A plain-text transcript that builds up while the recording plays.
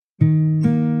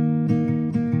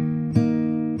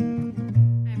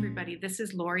This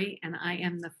is Lori, and I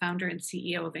am the founder and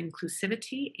CEO of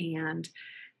Inclusivity, and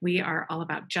we are all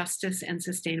about justice and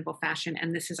sustainable fashion.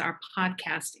 And this is our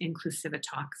podcast, Inclusiva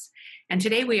Talks. And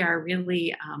today we are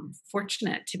really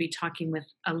fortunate to be talking with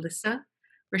Alyssa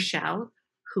Rochelle,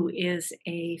 who is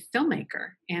a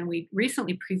filmmaker. And we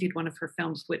recently previewed one of her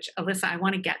films, which, Alyssa, I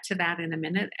want to get to that in a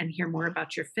minute and hear more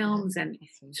about your films and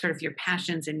sort of your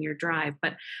passions and your drive.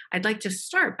 But I'd like to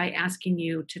start by asking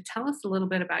you to tell us a little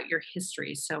bit about your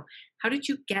history. So, how did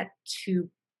you get to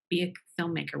be a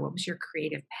filmmaker? What was your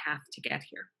creative path to get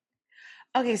here?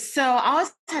 Okay, so I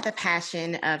always had the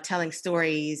passion of telling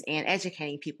stories and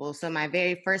educating people. So my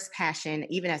very first passion,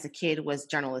 even as a kid, was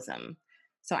journalism.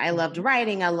 So I loved Mhm.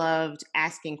 writing, I loved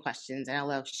asking questions, and I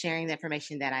loved sharing the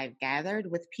information that I've gathered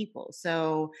with people.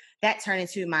 So that turned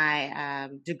into my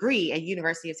degree at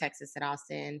University of Texas at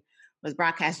Austin was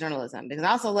broadcast journalism because I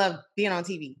also love being on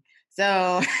TV.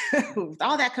 So with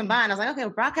all that combined, I was like, okay,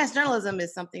 well, broadcast journalism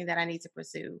is something that I need to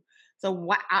pursue. So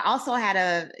I also had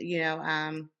a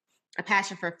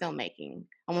passion for filmmaking.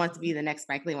 I wanted to be the next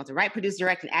Spike Lee. I want to write, produce,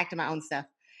 direct, and act in my own stuff,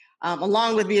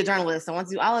 along with be a journalist. I want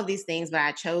to do all of these things, but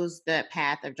I chose the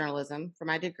path of journalism for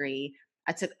my degree.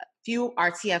 I took a few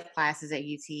RTF classes at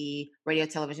UT, radio,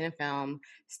 television, and film.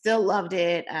 Still loved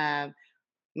it.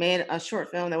 Made a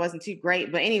short film that wasn't too great,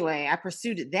 but anyway, I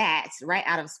pursued that right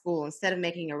out of school. Instead of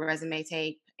making a resume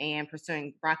tape and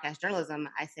pursuing broadcast journalism,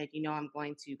 I said, I'm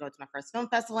going to go to my first film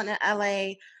festival in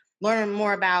LA, learn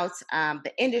more about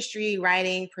the industry,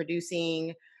 writing,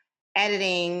 producing,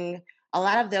 editing. A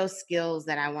lot of those skills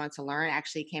that I wanted to learn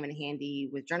actually came in handy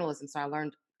with journalism. So I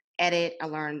learned edit, I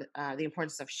learned the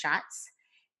importance of shots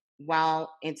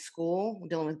while in school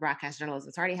dealing with broadcast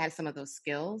journalism. So I already had some of those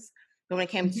skills. But when it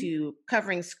came Mhm. to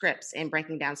covering scripts and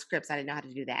breaking down scripts, I didn't know how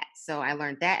to do that. So I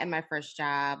learned that in my first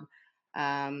job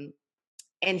um,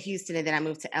 in Houston. And then I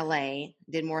moved to LA,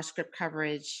 did more script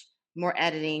coverage, more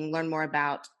editing, learned more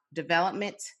about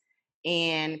development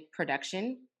and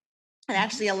production. And Mhm.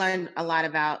 actually, I learned a lot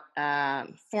about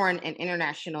foreign and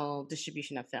international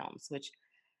distribution of films, which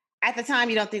at the time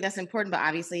you don't think that's important, but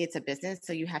obviously it's a business,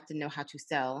 so you have to know how to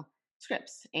sell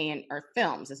scripts and or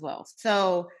films as well.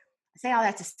 So I say all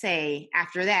that to say,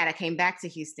 after that, I came back to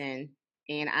Houston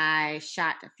and I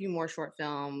shot a few more short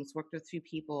films, worked with a few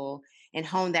people, and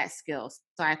honed that skill.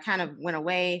 So I kind of went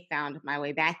away, found my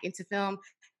way back into film.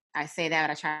 I say that,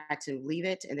 but I tried to leave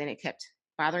it, and then it kept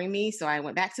bothering me, so I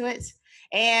went back to it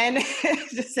and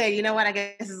just say, you know what, I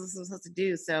guess this is what I'm supposed to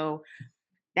do. So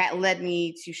that led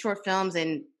me to short films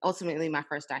and ultimately my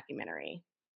first documentary.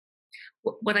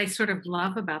 What I sort of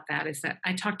love about that is that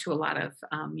I talk to a lot of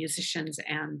musicians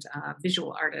and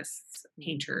visual artists,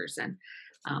 painters, and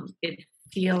it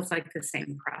feels like the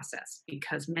same process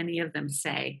because many of them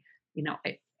say,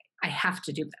 I have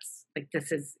to do this. Like,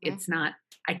 this is, Mhm. it's not,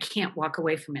 I can't walk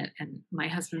away from it. And my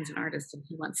husband's an artist, and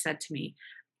he once said to me,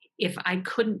 if I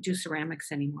couldn't do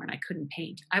ceramics anymore and I couldn't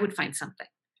paint, I would find something.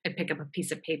 I'd pick up a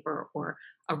piece of paper or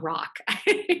a rock,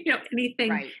 anything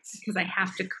Right. because I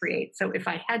have to create. So if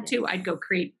I had to, I'd Yes. go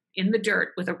create in the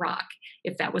dirt with a rock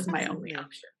if that was my only Absolutely.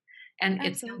 option. And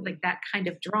it sounds like Absolutely. that kind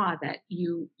of draw that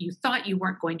you thought you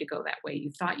weren't going to go that way.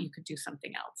 You thought you could do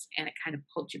something else, and it kind of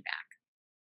pulled you back.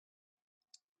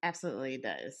 Absolutely it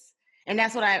does. And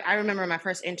that's what I remember my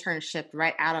first internship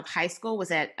right out of high school was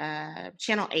at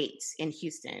Channel 8 in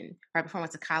Houston, right before I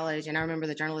went to college. And I remember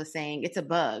the journalist saying, it's a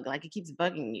bug, like it keeps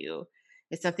bugging you.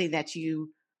 It's something that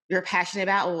you're passionate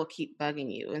about or will keep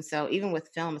bugging you. And so even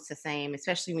with film, it's the same,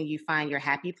 especially when you find your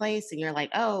happy place and you're like,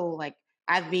 oh, like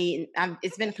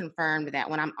it's been confirmed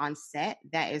that when I'm on set,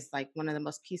 that is like one of the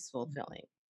most peaceful feelings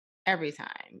every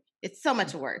time. It's so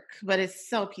much work, but it's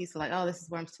so peaceful. Like, oh, this is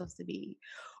where I'm supposed to be.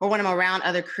 Or when I'm around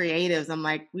other creatives, I'm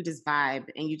like, we just vibe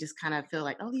and you just kind of feel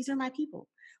like, oh, these are my people.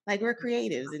 Like we're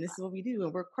creatives and this is what we do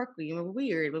and we're quirky and we're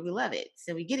weird, but we love it.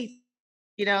 So we get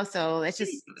so it's Get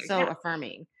each just other, so yeah.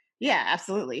 affirming. Yeah,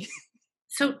 absolutely.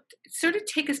 So sort of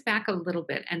take us back a little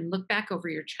bit and look back over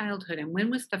your childhood. And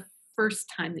when was the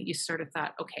first time that you sort of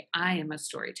thought, okay, I am a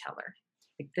storyteller?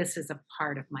 Like, this is a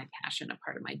part of my passion, a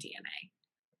part of my DNA.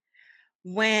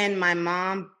 When my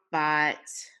mom bought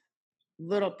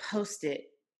little post-it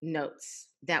notes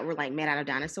that were like made out of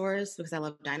dinosaurs because I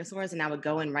love dinosaurs and I would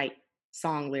go and write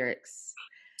song lyrics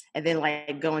and then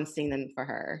like go and sing them for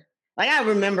her. Like I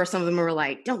remember some of them were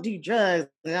like, "Don't do drugs"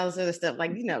 and all this other stuff,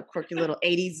 like quirky little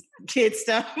 '80s kid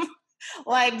stuff,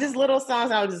 like just little songs.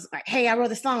 I was just like, "Hey, I wrote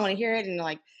this song. Want to hear it?" And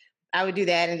like I would do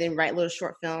that, and then write little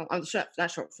short film, not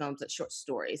short films, but short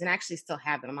stories. And I actually still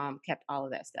have them. My mom kept all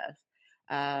of that stuff.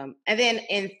 And then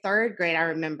in third grade, I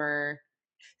remember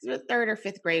it was third or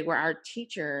fifth grade where our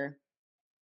teacher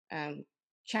um,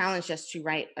 challenged us to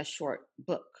write a short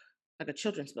book, like a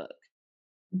children's book.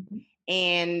 Mhm.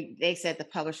 And they said the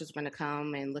publisher's going to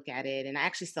come and look at it. And I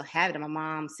actually still have it. And my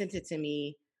mom sent it to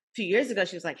me a few years ago.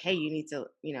 She was like, "Hey, you need to,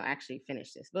 actually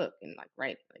finish this book and like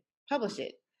write, like publish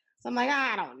it." So I'm like,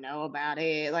 I don't know about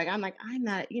it. Like, I'm like, I'm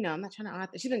not, I'm not trying to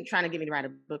author. She's been trying to get me to write a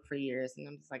book for years. And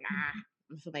I'm just like, Mhm.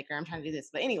 I'm a filmmaker. I'm trying to do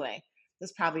this. But anyway,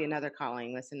 that's probably another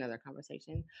calling. That's another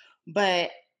conversation.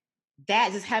 But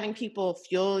that just having people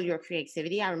fuel your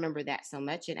creativity, I remember that so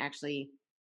much. And actually,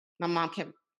 my mom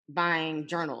kept buying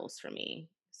journals for me.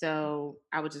 So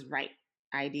I would just write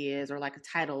ideas or like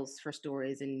titles for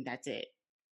stories, and that's it.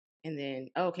 And then,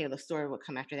 okay, the story would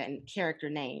come after that, and character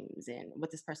names and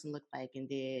what this person looked like and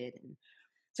did. And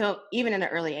so even in an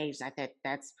early age, I think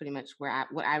that's pretty much what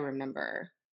I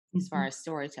remember as far Mhm. as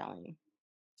storytelling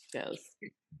goes.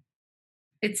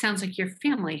 It sounds like your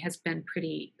family has been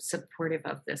pretty supportive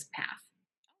of this path.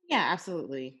 Yeah,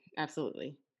 absolutely.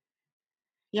 Absolutely.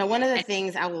 Yeah, one of the And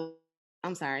things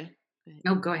I'm sorry. Go ahead.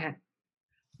 no, go ahead.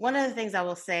 One of the things I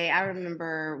will say, I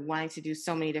remember wanting to do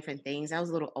so many different things. I was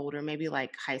a little older, maybe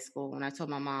like high school, when I told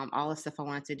my mom all the stuff I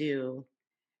wanted to do.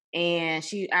 And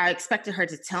I expected her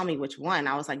to tell me which one.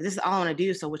 I was like, this is all I want to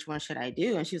do. So which one should I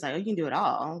do? And she was like, oh, you can do it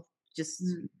all. Just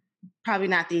Mm. probably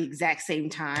not the exact same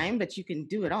time, but you can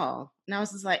do it all. And I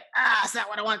was just like, it's not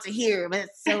what I want to hear, but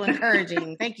it's so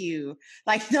encouraging. Thank you.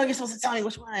 Like, no, you're supposed to tell me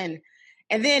which one.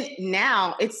 And then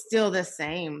now it's still the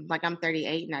same. Like I'm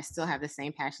 38 and I still have the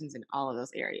same passions in all of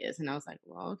those areas. And I was like,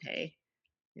 well, okay,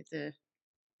 you have to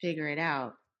figure it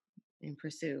out and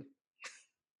pursue.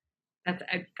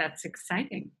 That's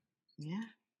exciting. Yeah. And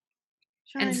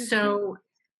Trying to do. so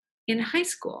in high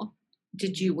school,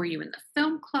 Mhm. were you in the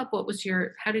film club?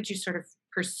 How did you sort of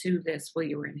pursue this while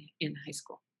you were in high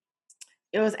school?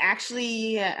 It was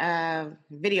actually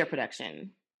video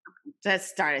production. That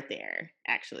started there,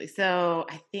 actually. So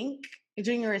I think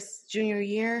junior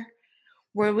year,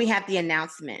 where we had the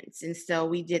announcements. And so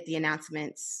we did the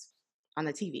announcements on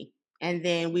the TV. And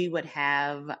then we would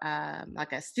have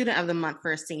like a student of the month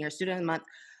for a senior student of the month,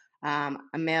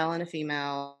 a male and a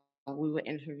female. We would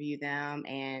interview them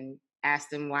and ask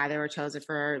them why they were chosen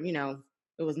for,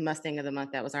 it was Mustang of the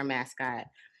month. That was our mascot,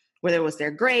 whether it was their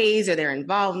grades or their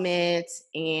involvement.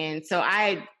 And so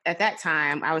at that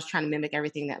time, I was trying to mimic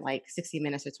everything that like 60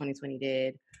 Minutes or 2020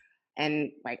 did.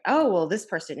 And like, oh, well, this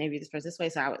person interviewed this person this way.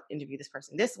 So I would interview this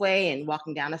person this way, and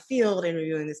walking down a field,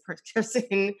 interviewing this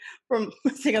person from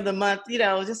Missing of the Month,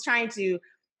 just trying to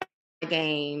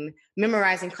game,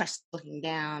 memorizing questions, looking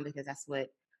down, because that's what,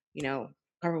 you know,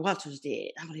 Barbara Walters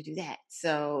did. I'm going to do that.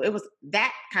 So it was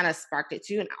that kind of sparked it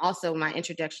too. And also my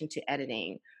introduction to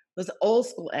editing was old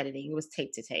school editing. It was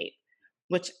tape to tape,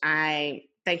 which I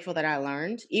thankful that I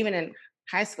learned. Even in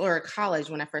high school or college,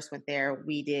 when I first went there,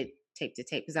 we did tape to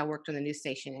tape because I worked on the news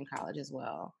station in college as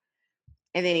well.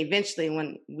 And then eventually,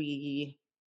 when we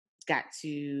got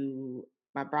to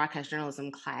my broadcast journalism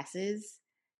classes,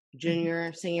 Mhm.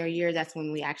 junior, senior year, that's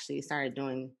when we actually started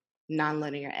doing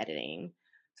nonlinear editing.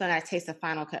 So I got a taste of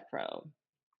Final Cut Pro.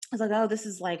 I was like, oh, this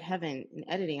is like heaven in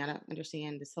editing. I don't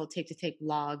understand this whole tape to tape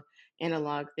log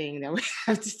analog thing that we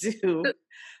have to do. So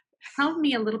tell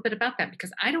me a little bit about that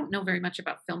because I don't know very much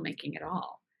about filmmaking at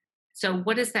all. So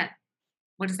what does that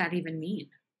even mean?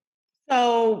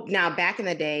 So now back in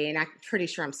the day, and I'm pretty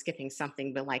sure I'm skipping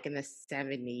something, but like in the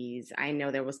 70s, I know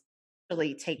there was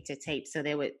really tape to tape. So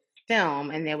they would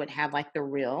film and they would have like the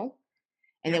reel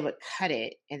and they Yep. would cut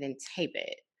it and then tape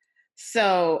it.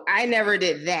 So I never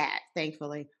did that,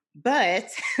 thankfully. But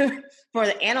for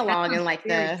the That analog sounds and like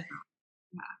very the tough.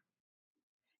 Yeah.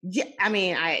 yeah, I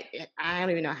mean, I don't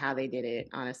even know how they did it.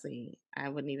 Honestly, I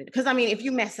wouldn't even because I mean, if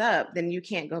you mess up, then you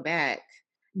can't go back.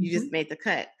 You just Mhm. made the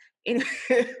cut. Anyway,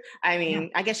 I Yeah.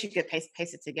 mean, I guess you could paste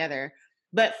it together.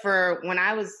 But for when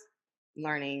I was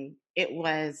learning, it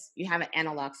was you have an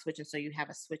analog switch, and so you have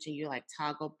a switch, and you like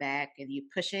toggle back, and you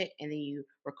push it, and then you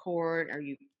record or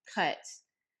you cut,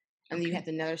 and then you have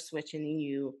Okay. another switch, and then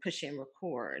you push it and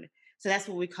record. So that's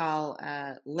what we call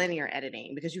linear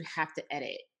editing because you have to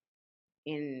edit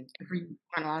in Every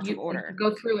chronological you like, you order.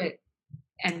 go through it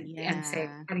and say,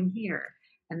 Yeah. "Cutting here,"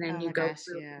 and then Oh you my go gosh,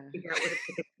 through and yeah. figure out where to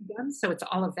put the guns, so it's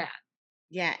all of that.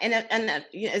 Yeah,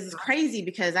 it's crazy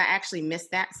because I actually miss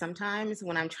that sometimes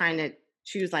when I'm trying to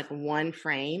choose like one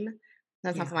frame.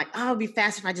 Sometimes Yeah. I'm like, oh, it'd be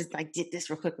faster if I just like did this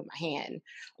real quick with my hand.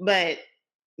 But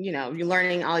you're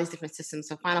learning all these different systems.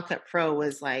 So Final Cut Pro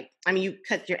was like, I mean, you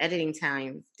cut your editing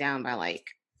time down by like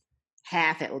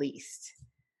half at least.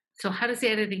 So how does the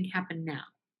editing happen now?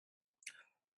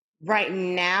 Right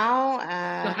now,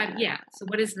 So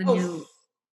what is the oh, new?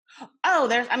 Oh,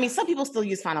 I mean, some people still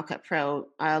use Final Cut Pro.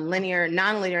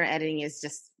 Non-linear editing is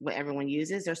just what everyone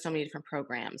uses. There's so many different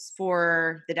programs.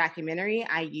 For the documentary,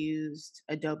 I used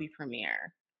Adobe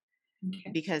Premiere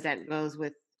Okay. because that goes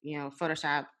with,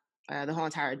 Photoshop, the whole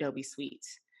entire Adobe suite.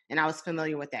 And I was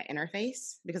familiar with that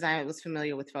interface because I was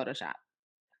familiar with Photoshop.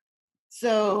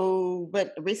 So,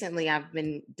 but recently I've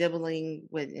been dabbling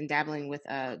with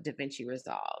DaVinci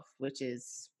Resolve, which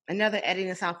is another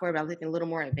editing software, but I'm looking a little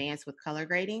more advanced with color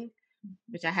grading,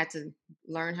 which I had to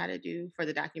learn how to do for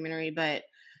the documentary. But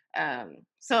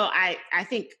so I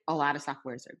think a lot of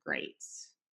softwares are great,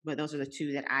 but those are the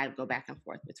two that I go back and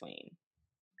forth between.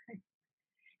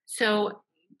 So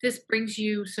this brings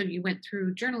you, so you went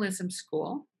through journalism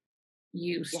school.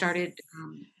 You Yes, started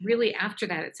really after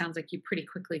that, it sounds like you pretty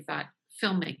quickly thought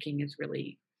filmmaking is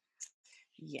really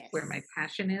where my yes,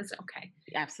 passion is. Okay.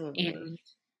 absolutely. And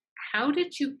how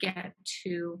did you get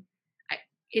to I,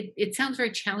 it sounds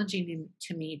very challenging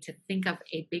to me to think of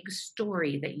a big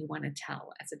story that you want to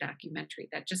tell as a documentary.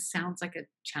 That just sounds like a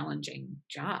challenging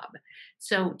job.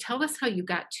 So tell us how you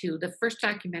got to the first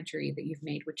documentary that you've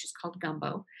made, which is called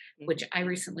Gumbo, which Mhm. I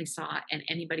recently saw, and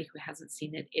anybody who hasn't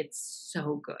seen it, it's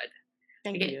so good.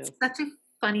 Thank Like, it's you. such a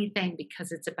funny thing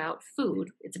because it's about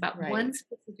food. It's about Right. one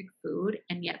specific food,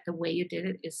 and yet the way you did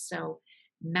it is so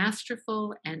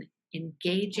masterful and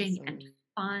engaging and Awesome.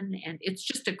 fun, and it's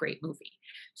just a great movie.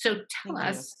 So tell Thank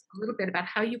you. us a little bit about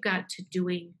how you got to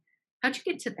doing how'd you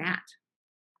get to that?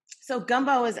 So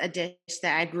gumbo is a dish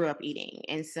that I grew up eating.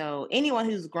 And so anyone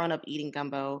who's grown up eating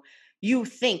gumbo, you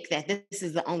think that this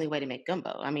is the only way to make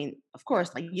gumbo. I mean, of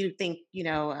course, like you think,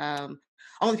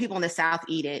 only people in the South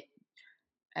eat it.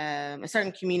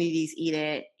 Certain communities eat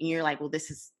it. And you're like, well,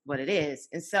 this is what it is.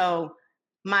 And so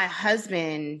my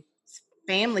husband's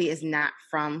family is not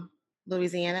from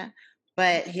Louisiana,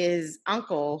 but his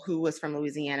uncle, who was from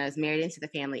Louisiana, is married into the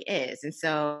family is. And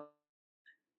so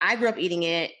I grew up eating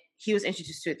it. He was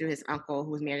introduced to it through his uncle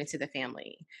who was married into the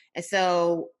family. And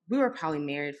so we were probably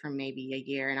married for maybe a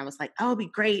year. And I was like, oh, it'd be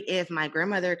great if my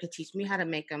grandmother could teach me how to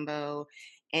make gumbo.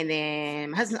 And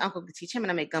then my husband's uncle could teach him how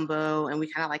to make gumbo. And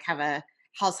we kind of like have a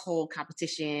household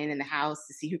competition in the house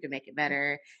to see who can make it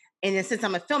better. And then since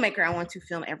I'm a filmmaker, I want to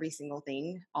film every single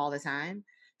thing all the time.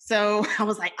 So I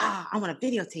was like, I want to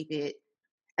videotape it.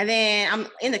 And then I'm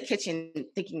in the kitchen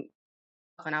thinking,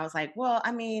 and I was like, well,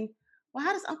 I mean, well,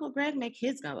 how does Uncle Greg make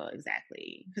his gumbo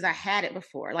exactly? Because I had it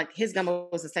before. Like his gumbo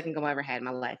was the second gumbo I ever had in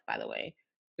my life, by the way.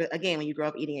 But again, when you grow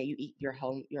up eating it, you eat your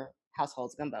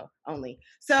household's gumbo only.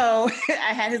 So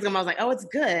I had his gumbo. I was like, oh, it's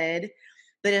good,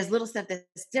 but there's little stuff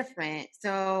that's different.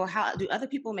 So how do other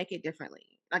people make it differently?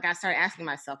 Like I started asking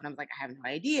myself, and I was like, I have no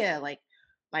idea. Like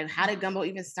how did gumbo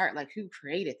even start? Like who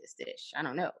created this dish? I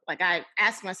don't know. Like I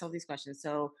asked myself these questions.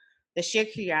 So the sheer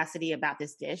curiosity about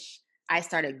this dish, I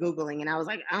started Googling and I was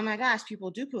like, oh my gosh, people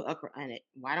do put okra in it.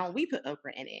 Why don't we put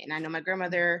okra in it? And I know my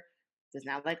grandmother does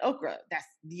not like okra. That's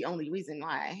the only reason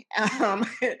why.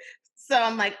 So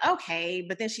I'm like, okay.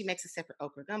 But then she makes a separate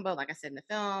okra gumbo, like I said in the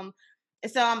film.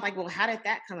 And so I'm like, well, how did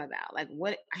that come about? Like,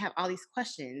 what? I have all these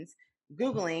questions,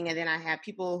 Googling, and then I have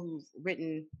people who've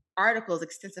written articles,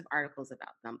 extensive articles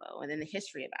about gumbo and then the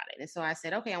history about it. And so I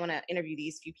said, okay, I want to interview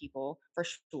these few people for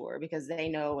sure because they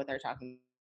know what they're talking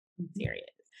Mhm. serious.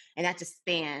 And that just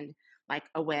spanned like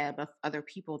a web of other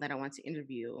people that I want to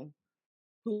interview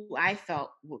who I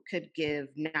felt could give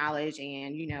knowledge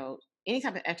and, any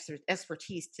type of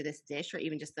expertise to this dish or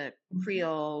even just the Mhm.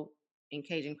 Creole and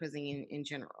Cajun cuisine in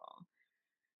general.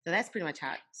 So that's pretty much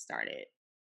how it started.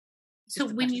 So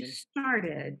Just a when you question.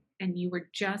 started and you were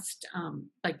just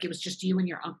like it was just you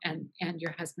and and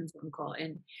your husband's uncle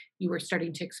and you were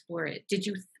starting to explore it,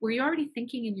 were you already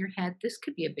thinking in your head this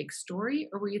could be a big story,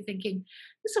 or were you thinking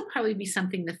this will probably be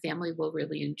something the family will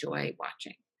really enjoy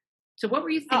watching? So what were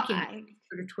you Oh, thinking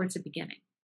sort of towards the beginning?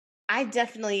 I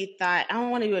definitely thought I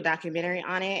want to do a documentary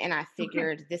on it. And I Okay.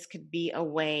 figured this could be a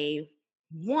way,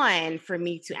 one, for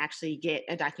me to actually get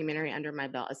a documentary under my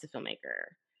belt as a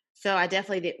filmmaker. So I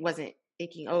definitely wasn't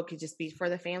thinking, oh, it could just be for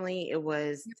the family. It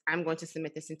was, I'm going to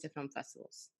submit this into film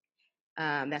festivals.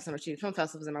 That's number two. Film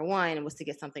festivals, number one, was to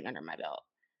get something under my belt.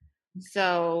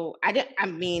 So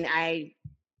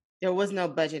there was no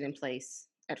budget in place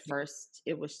at first.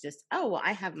 It was just, oh, well,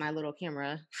 I have my little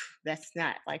camera. That's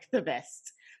not like the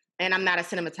best. And I'm not a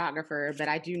cinematographer, but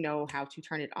I do know how to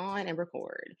turn it on and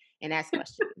record and ask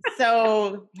questions.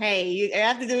 So, hey, you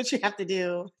have to do what you have to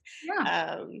do.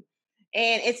 Yeah. Um,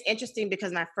 and it's interesting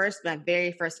because my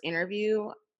very first interview,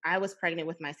 I was pregnant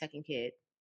with my second kid.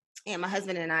 And my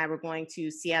husband and I were going to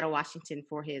Seattle, Washington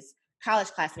for his college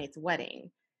classmate's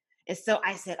wedding. And so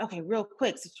I said, okay, real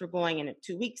quick, since we're going in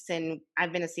 2 weeks, and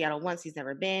I've been to Seattle once, he's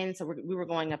never been. So we were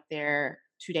going up there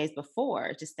 2 days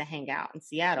before just to hang out in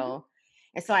Mhm. Seattle.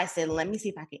 And so I said, let me see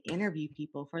if I can interview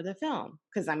people for the film.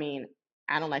 Cause I mean,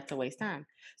 I don't like to waste time.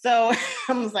 So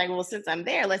I was like, well, since I'm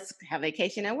there, let's have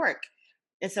vacation and work.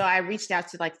 And so I reached out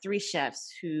to like 3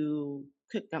 chefs who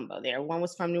cook gumbo there. One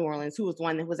was from New Orleans, who was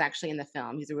one that was actually in the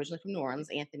film. He's originally from New Orleans,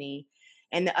 Anthony.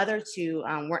 And the other two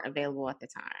weren't available at the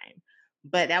time.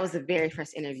 But that was the very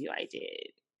first interview I did.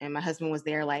 And my husband was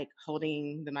there, like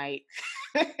holding the mic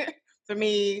for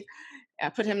me. I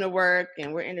put him to work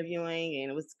and we're interviewing,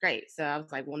 and it was great. So I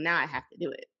was like, well, now I have to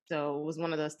do it. So it was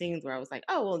one of those things where I was like,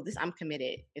 oh, well, I'm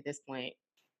committed at this point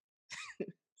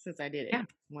since I did it. Yeah.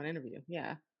 One interview.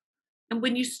 Yeah. And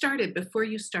when you started, before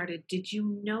you started, did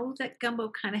you know that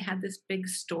gumbo kind of had this big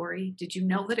story? Did you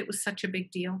know that it was such a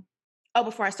big deal? Oh,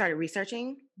 before I started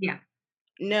researching? Yeah.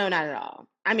 No, not at all.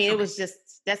 I mean, it Okay. was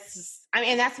just, I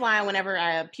mean, and that's why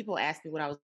whenever people ask me what I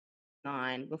was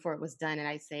on before it was done, and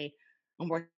I say I'm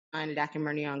working on a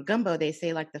documentary on gumbo, they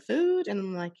say like the food, and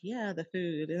I'm like, yeah, the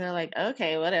food, and they're like,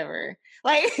 okay, whatever.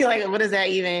 Like, like what does that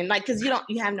even like? Because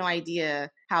you have no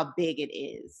idea how big it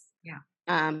is. Yeah.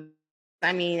 Um,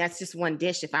 I mean, that's just one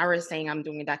dish. If I were saying I'm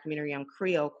doing a documentary on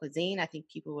Creole cuisine, I think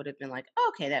people would have been like,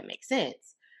 okay, that makes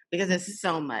sense because Mhm. it's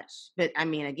so much. But I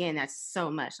mean, again, that's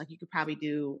so much. Like you could probably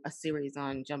do a series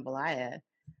on jambalaya.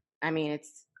 I mean,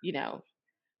 it's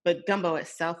but gumbo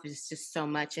itself is just so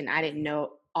much, and I didn't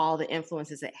know all the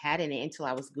influences it had in it until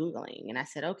I was Googling. And I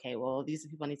said, okay, well, these are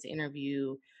people I need to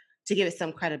interview to give it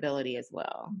some credibility as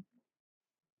well.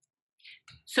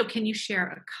 So, can you share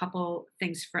a couple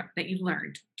things that you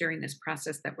learned during this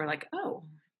process that were like, oh,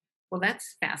 well,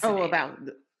 that's Oh, fascinating? about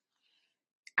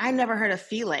I never heard of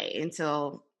filet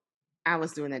until I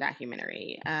was doing the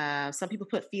documentary. Some people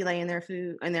put filet in their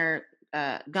food, in their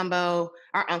gumbo.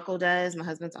 Our uncle does. My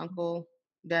husband's uncle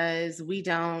does. We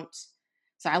don't.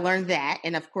 So I learned that,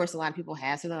 and of course, a lot of people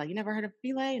have. So they're like, "You never heard of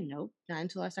filet?" Nope, not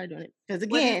until I started doing it. Because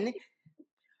What is again,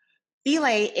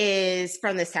 filet is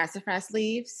from the sassafras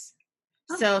leaves.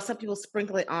 oh, So some people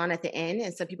sprinkle it on at the end,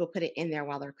 and some people put it in there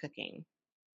while they're cooking.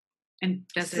 and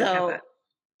does it have So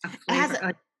a it has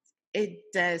flavor? it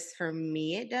does for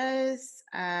me. It does.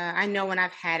 I know when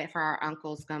I've had it for our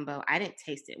uncle's gumbo, I didn't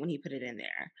taste it when he put it in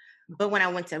there. But when I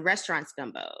went to restaurants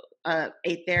gumbo,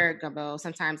 ate their gumbo,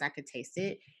 sometimes I could taste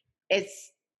it.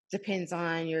 It's depends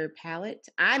on your palate.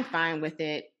 I'm fine with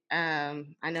it. I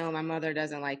know my mother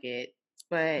doesn't like it,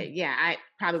 but yeah, I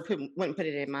probably wouldn't put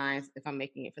it in mine if I'm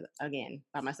making it again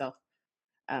by myself.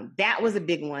 That was a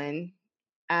big one.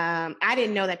 I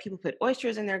didn't know that people put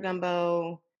oysters in their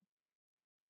gumbo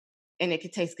and it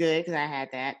could taste good because I had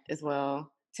that as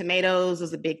well. Tomatoes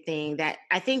was a big thing. That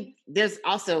I think there's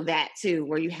also that too,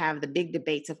 where you have the big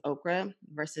debates of okra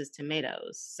versus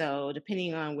tomatoes. So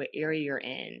depending on what area you're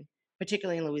in,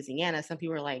 particularly in Louisiana, some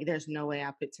people are like, "There's no way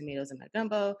I put tomatoes in my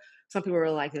gumbo." Some people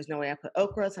are like, "There's no way I put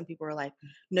okra." Some people are like,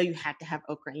 "No, you have to have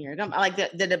okra in your gumbo." Like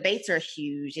the debates are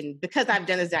huge, and because I've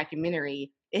done this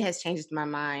documentary, it has changed my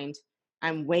mind.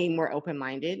 I'm way more open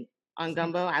minded on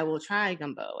gumbo. I will try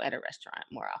gumbo at a restaurant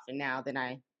more often now than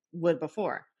I would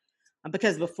before.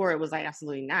 Because before it was like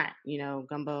absolutely not.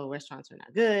 Gumbo restaurants are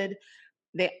not good.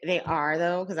 They are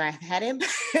though because I've had it,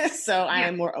 so I Yeah.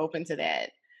 am more open to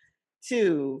that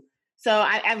too. So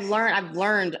I've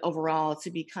learned overall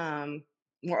to become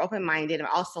more open minded. I've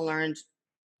also learned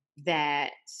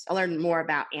that I learned more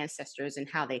about ancestors and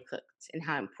how they cooked and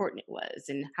how important it was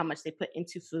and how much they put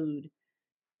into food,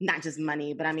 not just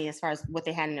money, but I mean, as far as what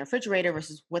they had in their refrigerator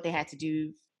versus what they had to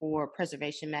do for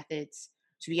preservation methods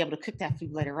to be able to cook that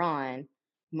food later on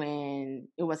when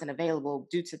it wasn't available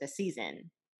due to the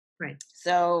season. Right.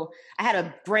 So I had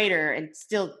a greater, and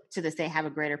still to this day have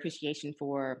a greater appreciation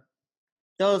for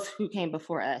those who came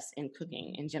before us in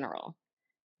cooking in general.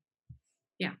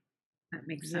 Yeah, that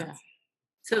makes Yeah, sense.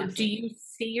 So, do absolutely. you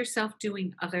see yourself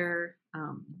doing other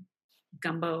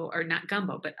gumbo or not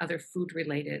gumbo, but other food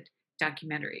related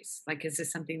documentaries? Like, is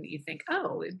this something that you think,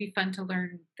 oh, it'd be fun to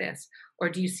learn this? Or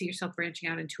do you see yourself branching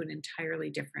out into an entirely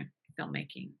different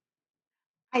filmmaking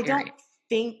I don't area?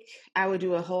 think I would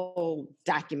do a whole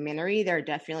documentary. There are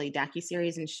definitely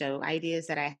docuseries and show ideas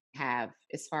that I have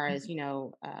as far as,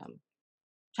 Mhm.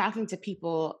 talking to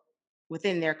people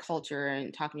within their culture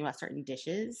and talking about certain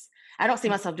dishes. I don't see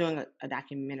Yeah, myself doing a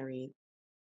documentary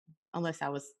unless I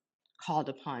was called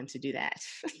upon to do that.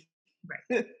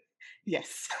 right.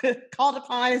 Yes. Called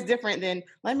upon is different than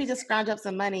let me just scrounge up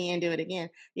some money and do it again.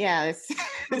 Yeah, it's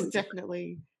it's Totally different.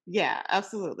 definitely yeah,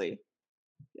 absolutely.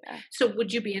 Yeah. So,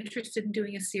 would you be interested in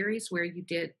doing a series where you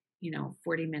did,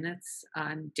 40 minutes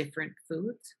on different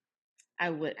foods? I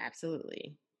would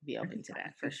absolutely be I open think to that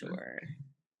that would for be fun. sure.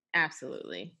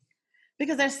 Absolutely.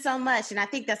 Because there's so much. And I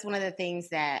think that's one of the things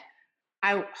that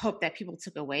I hope that people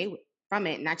took away from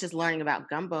it, not just learning about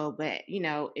gumbo, but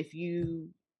if you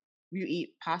eat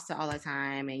pasta all the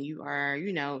time and you are,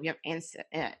 you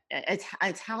have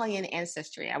Italian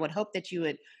ancestry, I would hope that you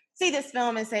would see this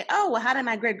film and say, oh, well, how did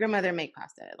my great grandmother make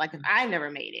pasta? Like, if I never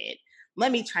made it,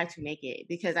 let me try to make it,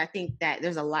 because I think that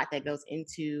there's a lot that goes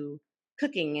into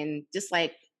cooking. And just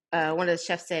like one of the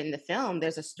chefs said in the film,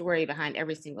 there's a story behind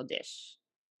every single dish.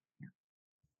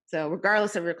 So,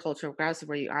 regardless of your culture, regardless of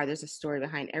where you are, there's a story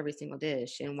behind every single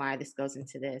dish and why this goes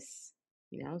into this,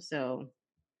 So,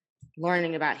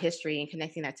 learning about history and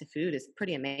connecting that to food is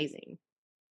pretty amazing.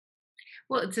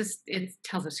 Well, it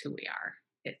tells us who we are.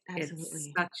 It's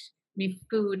Absolutely. such. I mean,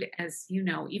 food, as you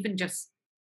know, even just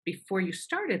before you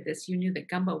started this, you knew that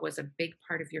gumbo was a big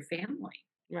part of your family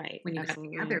Right. when you got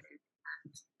together. Absolutely.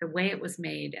 And the way it was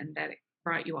made, and that it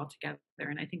brought you all together.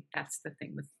 And I think that's the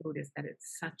thing with food, is that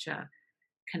it's such a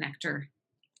connector.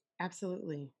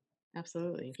 Absolutely.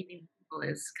 Absolutely. Feeding people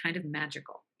is kind of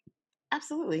magical.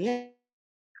 Absolutely. Yeah.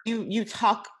 You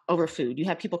talk over food. You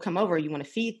have people come over, you want to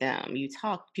feed them. You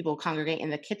talk, people congregate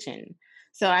in the kitchen.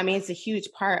 So I mean, it's a huge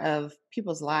part of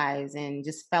people's lives, and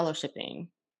just fellowshipping.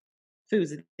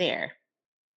 Food's there.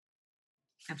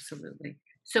 Absolutely.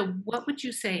 So, what would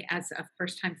you say as a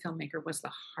first time filmmaker was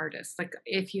the hardest? Like,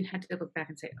 if you had to look back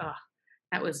and say, oh,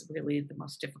 that was really the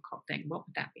most difficult thing, what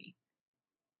would that be?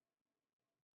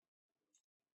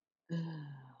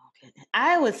 Oh, goodness.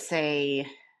 I would say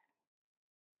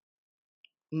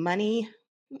money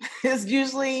is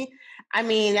usually, I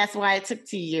mean, that's why it took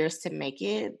 2 years to make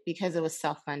it, because it was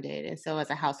self-funded. And so as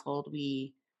a household,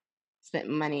 we spent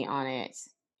money on it.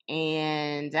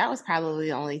 And that was probably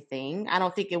the only thing. I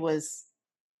don't think it was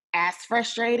as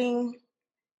frustrating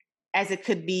as it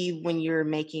could be when you're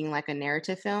making like a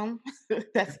narrative film.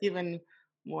 That's even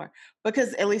more,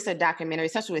 because at least a documentary,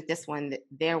 especially with this one,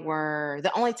 there were,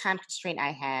 the only time constraint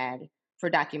I had for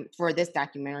this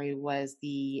documentary was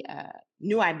the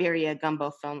New Iberia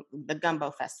Gumbo Film, the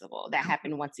Gumbo Festival that Okay.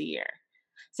 happened once a year.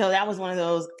 So that was one of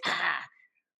those,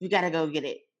 we got to go get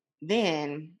it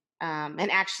then.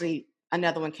 And actually,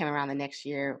 another one came around the next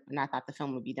year, and I thought the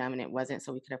film would be done, and it wasn't.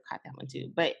 So we could have caught that one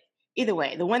too. But either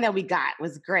way, the one that we got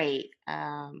was great.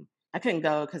 I couldn't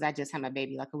go because I just had my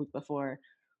baby like a week before,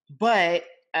 but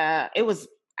it was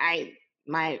I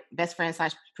my best friend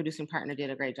slash producing partner did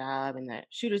a great job, and the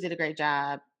shooters did a great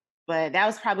job. But that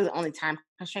was probably the only time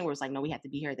constraint where it's like, no, we have to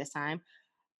be here at this time.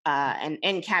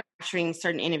 And capturing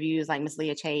certain interviews like Miss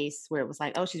Leah Chase, where it was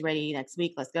like, oh, she's ready next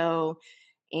week, let's go.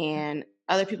 And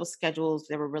other people's schedules,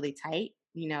 they were really tight.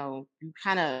 You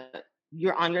kind of,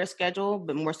 you're on your schedule,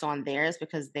 but more so on theirs,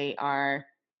 because they are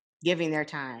giving their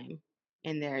time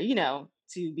and their,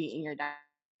 to be in your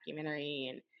documentary.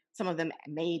 And some of them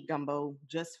made gumbo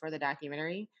just for the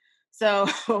documentary. So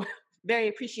very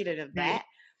appreciative of Right. that.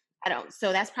 I don't,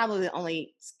 so that's probably the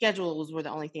only, schedules were the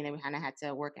only thing that we kind of had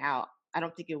to work out. I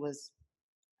don't think it was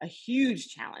a huge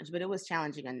challenge, but it was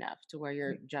challenging enough to where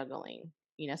you're Right. juggling,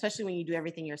 especially when you do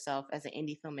everything yourself as an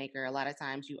indie filmmaker. A lot of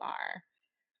times you are.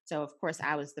 So, of course,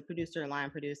 I was the producer,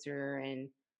 line producer, and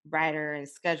writer and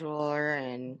scheduler.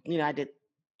 And, I did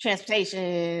transportation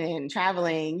and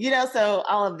traveling, so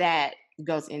all of that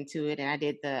goes into it. And I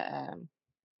did uh,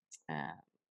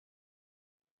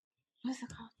 what's it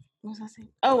called? What was I saying?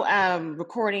 Oh,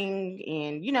 recording,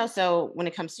 and so when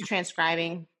it comes to Yeah.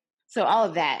 transcribing, so all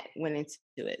of that went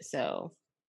into it. So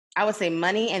I would say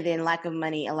money, and then lack of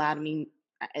money allowed me,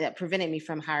 that prevented me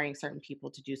from hiring certain people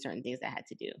to do certain things I had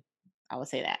to do. I would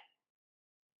say that.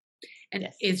 And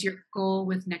Yes. is your goal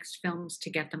with next films to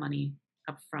get the money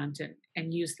up front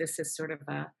and use this as sort of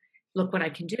a look what I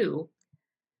can do?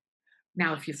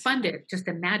 Now, if you fund it, just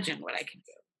imagine what I can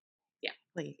do. Yeah.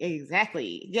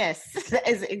 Exactly. Yes, that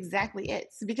is exactly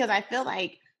it. Because I feel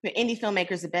like the indie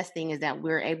filmmakers, the best thing is that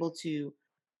we're able to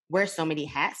wear so many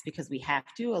hats because we have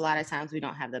to. A lot of times we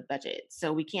don't have the budget,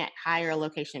 so we can't hire a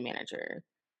location manager.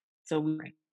 So we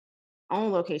Right.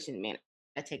 own location manager.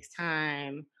 That takes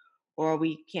time, or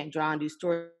we can't draw and do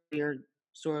story or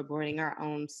storyboarding our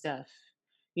own stuff,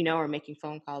 or making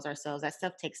phone calls ourselves. That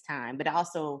stuff takes time, but it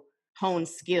also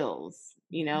hones skills,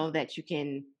 Mhm. that you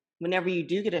can, whenever you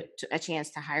do get a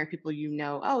chance to hire people,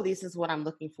 oh, this is what I'm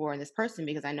looking for in this person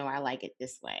because I know I like it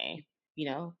this Yeah.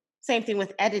 way, Same thing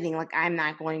with editing. Like, I'm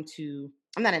not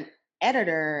an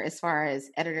editor as far as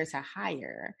editor to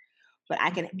hire, but I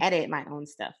can Mhm. edit my own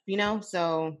stuff,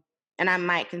 So, and I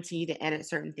might continue to edit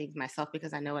certain things myself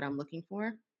because I know what I'm looking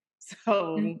for. So,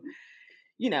 Mhm.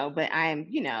 but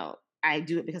I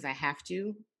do it because I have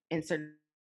to in certain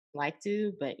like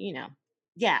to, but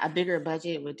yeah, a bigger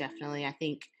budget would definitely, I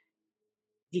think,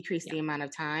 decrease Yeah, the amount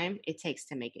of time it takes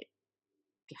to make it.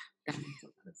 that makes a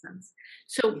lot of sense.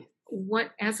 So, Yeah.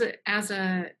 what as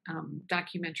a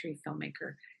documentary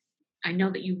filmmaker, I know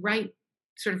that you write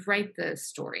the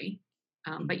story,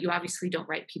 but Mhm. you obviously don't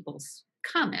write people's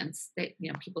comments. That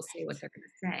people say what they're going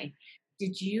to say.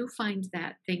 Did you find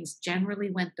that things generally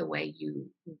went the way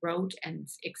you wrote and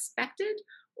expected,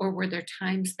 or were there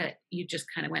times that you just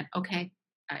kind of went, "Okay,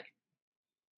 uh,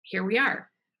 here we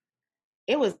are"?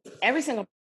 It was every single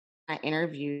I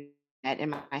interviewed that in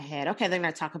my head, okay, they're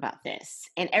going to talk about this.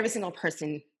 And every single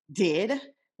person did,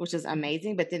 which is Mhm.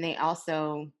 amazing. But then they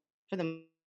also, for them,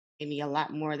 gave me a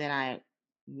lot more than I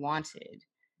wanted.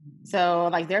 So,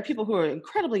 like, there are people who are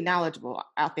incredibly knowledgeable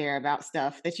out there about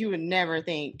stuff that you would never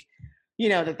think,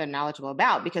 that they're knowledgeable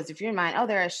about. Because if you're in mind, oh,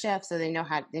 they're a chef, so they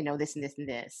know this and this and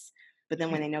this. But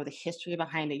then when Right. they know the history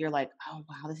behind it, you're like, oh,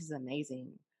 wow, this is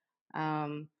amazing.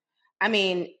 Um, I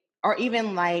mean, or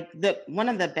even like the one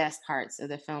of the best parts of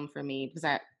the film for me, because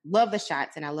I love the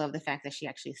shots and I love the fact that she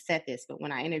actually said this. But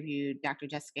when I interviewed Dr.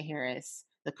 Jessica Harris,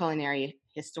 the culinary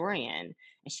historian,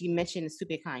 and she mentioned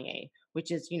soupe kanye,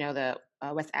 which is the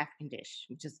West African dish,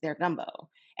 which is their gumbo.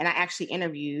 And I actually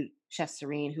interviewed Chef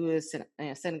Serene, who is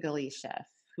a Senegalese chef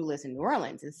who lives in New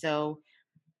Orleans, and so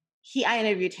I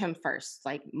interviewed him first,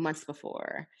 like months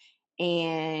before,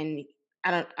 and I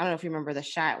don't know if you remember the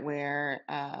shot where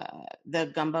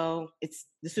the gumbo, it's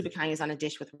the soup is on a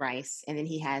dish with rice, and then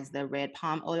he has the red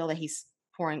palm oil that he's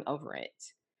pouring over it.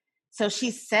 So she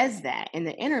says that in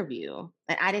the interview,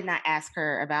 and I did not ask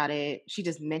her about it. She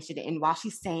just mentioned it, and while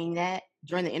she's saying that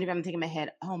during the interview, I'm thinking in my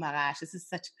head, "Oh my gosh, this is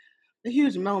such a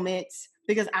huge moment,"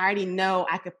 because I already know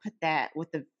I could put that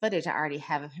with the footage I already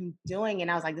have of him doing. And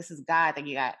I was like, this is God that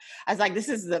you got. I was like, this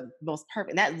is the most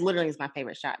perfect. That literally is my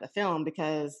favorite shot of the film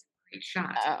because Great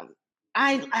shot. um,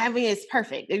 I mean, it's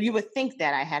perfect. You would think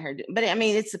that I had her do, but I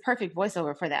mean, it's the perfect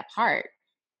voiceover for that part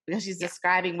because she's Yeah.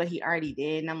 describing what he already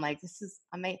did. And I'm like, this is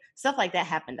amazing. Stuff like that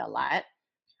happened a lot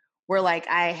where like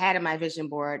I had in my vision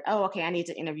board, oh, okay, I need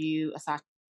to interview a sausage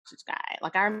guy.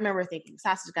 Like I remember thinking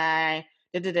sausage guy,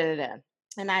 da da da da da.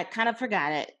 And I kind of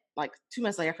forgot it. Like 2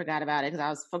 months later, I forgot about it because I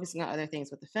was focusing on other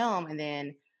things with the film. And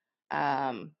then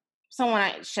um,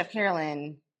 Chef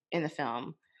Carolyn in the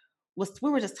film,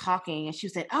 we were just talking, and she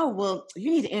said, "Oh, well,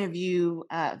 you need to interview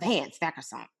Vance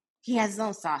Vackerson. He has his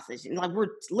own sausage." And like we're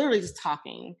literally just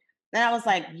talking. Then I was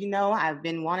like, I've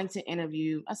been wanting to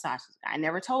interview a sausage guy. I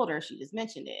never told her. She just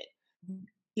mentioned it.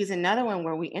 He's another one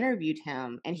where we interviewed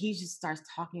him, and he just starts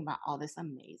talking about all this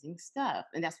amazing stuff,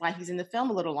 and that's why he's in the film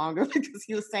a little longer because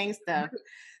he was saying stuff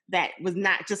that was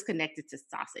not just connected to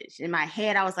sausage. In my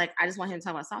head, I was like, I just want him to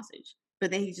talk about sausage.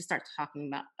 But then he just starts talking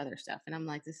about other stuff. And I'm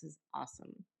like, this is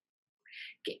awesome.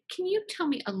 Can you tell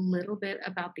me a little bit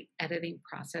about the editing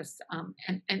process?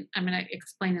 And I'm going to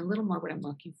explain a little more what I'm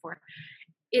looking for.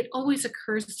 It always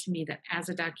occurs to me that as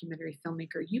a documentary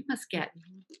filmmaker, you must get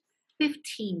Mhm,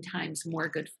 15 times more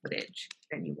good footage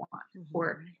than you want,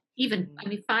 or mhm, even, I mhm,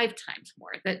 mean, 5 times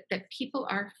more. That people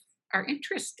are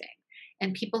interesting,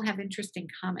 and people have interesting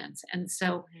comments. And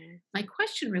so, mhm. my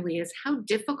question really is, how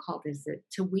difficult is it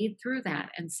to weed through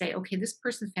that and say, okay, this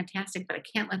person's fantastic, but I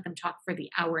can't let them talk for the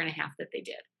hour and a half that they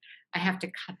did. I have to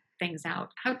cut things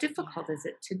out. How difficult Yeah. is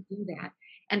it to do that?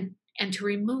 And to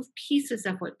remove pieces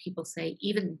of what people say,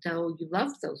 even though you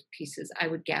love those pieces, I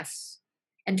would guess.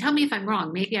 And tell me if I'm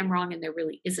wrong. Maybe I'm wrong and there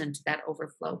really isn't that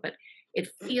overflow, but it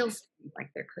feels to me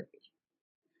like there could be.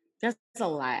 That's a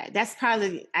lot. That's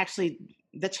probably actually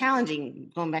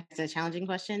going back to the challenging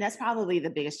question, that's probably the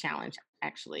biggest challenge,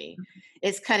 actually.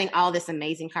 Is cutting all this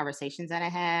amazing conversations that I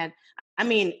had. I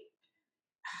mean,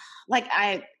 like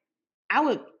I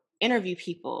would interview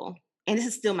people, and this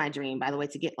is still my dream, by the way,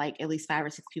 to get like at least 5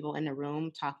 or 6 people in the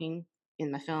room talking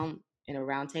in my film in a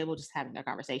round table, just having a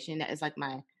conversation. That is like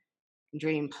my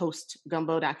dream post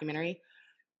gumbo documentary.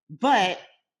 But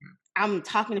I'm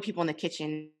talking to people in the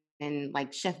kitchen and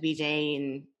like Chef BJ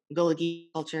and Gullah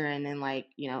Geechee Culture, and then like,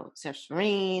 Chef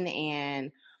Shireen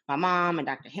and my mom and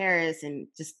Dr. Harris, and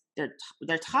just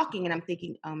they're talking, and I'm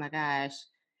thinking, oh my gosh,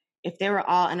 if they were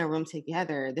all in a room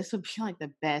together, this would be like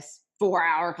the best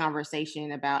 4-hour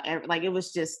conversation about like it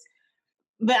was just.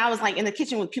 But I was like in the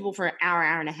kitchen with people for an hour,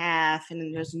 hour and a half, and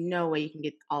then there's no way you can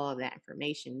get all of that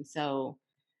information. So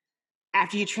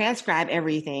after you transcribe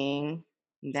everything,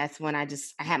 that's when I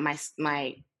had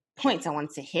my points I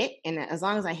wanted to hit, and as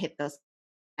long as I hit those,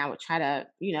 I would try to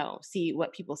see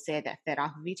what people said that fed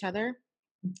off of each other,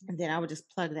 Mhm. and then I would just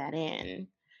plug that in.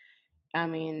 I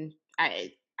mean,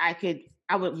 I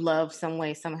would love some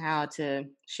way somehow to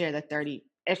share the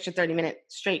extra 30-minute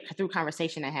straight through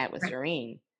conversation I had with Right.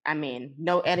 Zareen. I mean,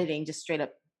 no editing, just straight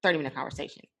up 30-minute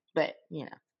conversation. But,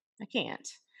 I can't.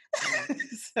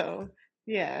 So,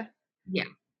 yeah. Yeah.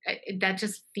 That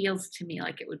just feels to me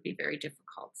like it would be very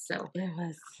difficult. So, It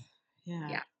was. Yeah.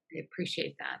 yeah, I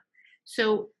appreciate that.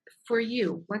 So, for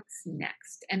you, what's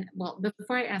next? And well,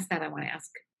 before I ask that, I want to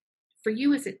ask for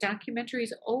you, is it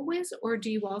documentaries always, or do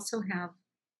you also have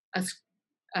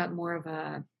more of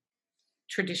a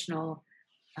traditional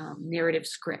narrative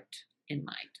script in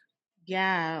mind?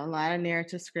 Yeah, a lot of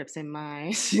narrative scripts in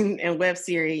mind and web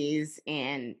series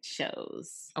and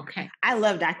shows. Okay. I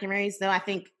love documentaries though. I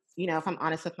think, if I'm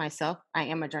honest with myself, I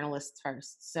am a journalist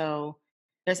first. So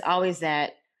there's always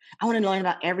that I want to learn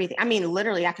about everything. I mean,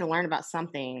 literally I can learn about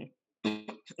something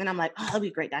and I'm like, oh, that'll be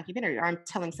a great documentary. Or I'm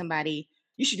telling somebody,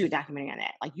 you should do a documentary on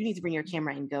that. Like you need to bring your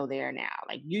camera and go there now.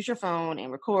 Like use your phone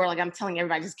and record. Like I'm telling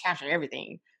everybody, just capture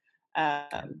everything.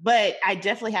 But I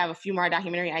definitely have a few more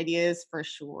documentary ideas for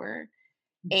sure.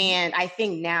 Mhm. And I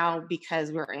think now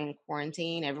because we're in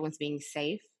quarantine, everyone's being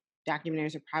safe.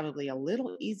 Documentaries are probably a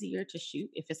little easier to shoot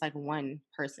if it's like one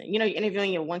person. You're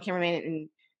interviewing your one cameraman in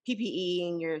PPE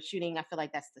and you're shooting. I feel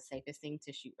like that's the safest thing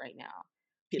to shoot right now,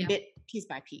 Yeah, bit piece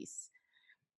by piece.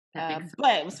 that makes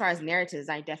But as far as narratives,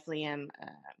 I definitely am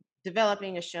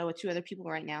developing a show with two other people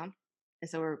right now, and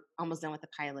so we're almost done with the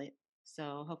pilot.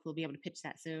 So hopefully we'll be able to pitch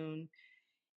that soon.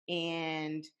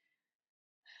 And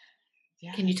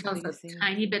yeah, Can you that's tell all us we can a say.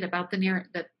 tiny bit about the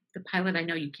pilot? I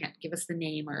know you can't give us the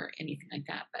name or anything like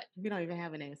that, but We don't even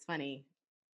have a name. It's funny,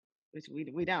 which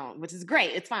we don't, which is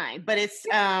great. It's fine, but it's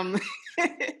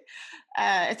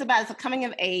it's a coming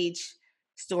of age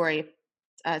story.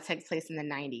 Takes place in the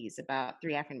 '90s about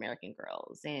three African American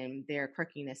girls and their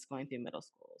quirkiness going through middle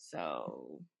school.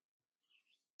 So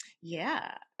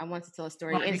yeah, I want to tell a well,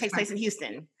 story, I'm and it takes place excited. in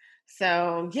Houston.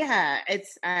 So yeah,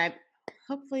 it's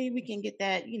hopefully we can get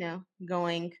that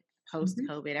going post Mhm.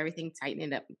 COVID, everything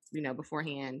tightening up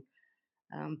beforehand.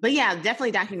 But yeah,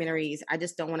 definitely documentaries. I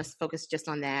just don't want to focus just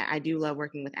on that. I do love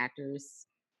working with actors,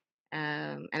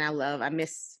 and I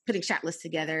miss putting shot lists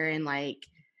together and like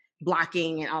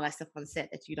blocking and all that stuff on set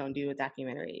that you don't do with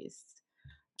documentaries.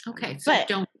 Okay, so you But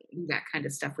don't do that kind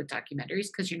of stuff with documentaries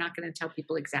because you're not going to tell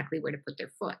people exactly where to put their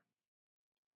foot.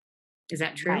 Is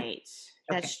that true? right,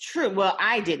 Okay. that's true. Well,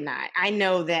 I did not. I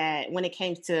know that when it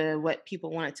came to what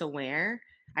people wanted to wear,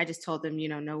 I just told them,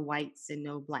 no whites and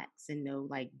no blacks and no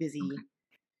like busy Okay.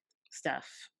 stuff.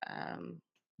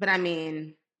 But I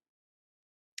mean,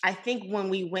 I think when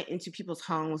we went into people's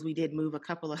homes, we did move a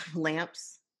couple of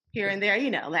lamps here Yeah. and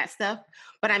there, that stuff.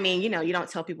 But I mean, you don't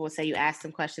tell people, say you ask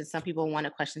them questions. Some people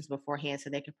wanted questions beforehand so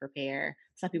they could prepare.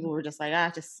 Some people were just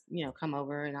like, just, come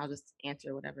over and I'll just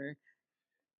answer whatever.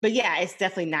 But yeah, it's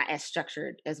definitely not as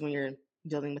structured as when you're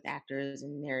dealing with actors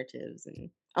and narratives.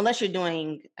 And unless you're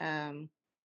doing, I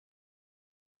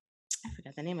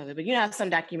forgot the name of it, but how some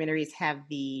documentaries have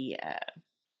the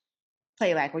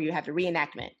playback where you have the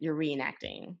reenactment, you're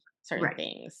reenacting certain Right.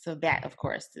 things. So that, of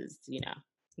course, is,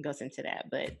 goes into that.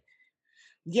 But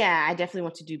yeah, I definitely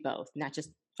want to do both, not just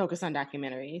focus on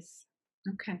documentaries.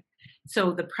 Okay.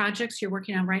 So the projects you're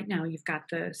working on right now, you've got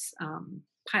this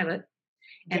pilot,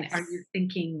 and are you Yes.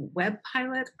 thinking web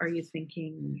pilot? Are you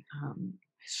thinking sort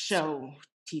Show,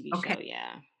 TV of, okay? show.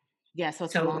 Yeah. Yeah. So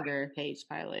it's a So like longer page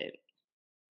pilot,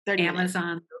 30 minutes.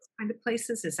 Amazon, those kind of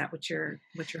places. Is that what you're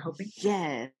hoping?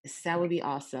 Yes. That would Okay. be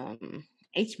awesome.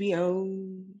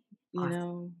 HBO,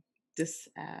 Awesome. this,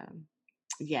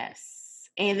 yes.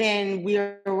 And then we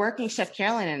are working, Chef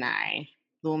Carolyn and I,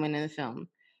 the woman in the film,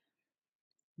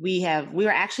 we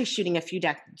were actually shooting a few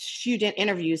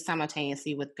interviews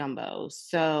simultaneously with Gumbo.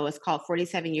 So it's called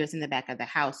 47 Years in the Back of the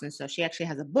House. And so she actually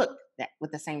has a book that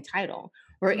with the same title.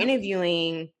 We're Yep.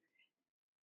 interviewing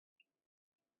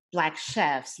Black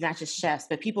chefs, not just chefs,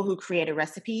 but people who created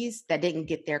recipes that didn't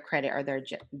get their credit or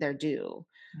their due.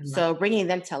 I love So bringing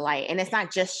them to light. And it's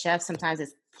not just chefs. Sometimes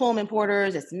it's Pullman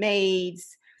porters, it's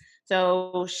maids.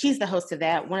 So she's the host of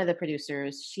that. One of the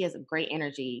producers. She has a great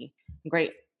energy,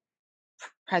 great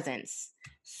presence.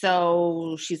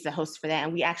 So she's the host for that.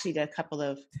 And we actually did a couple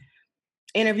of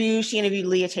interviews. She interviewed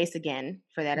Leah Chase again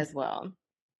for that it. as well.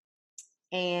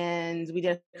 And we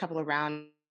did a couple of rounds.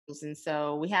 And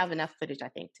so we have enough footage, I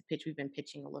think, to pitch. We've been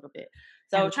pitching a little bit.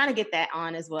 So And trying to get that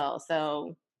on as well.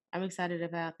 So I'm excited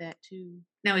about that too.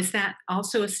 now is that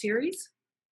also a series?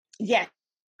 Yes,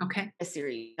 Okay. a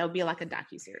series. It'll be like a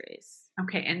docu-series.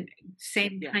 Okay. And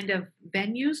same Yeah. kind of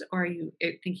venues, or are you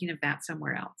thinking of that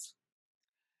somewhere else?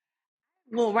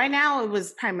 Well, right now it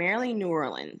was primarily New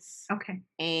Orleans. Okay.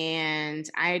 And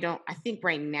I think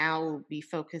right now we'll be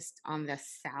focused on the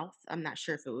South. I'm not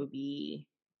sure if it would be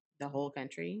the whole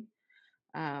country.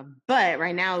 But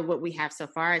right now, what we have so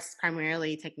far is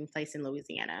primarily taking place in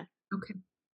Louisiana. Okay.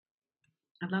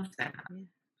 I love that.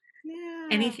 Yeah, yeah,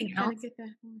 Anything trying to else? get that.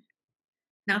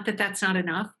 Not that that's not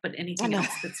enough, but I anything know.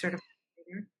 else that's sort of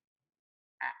there?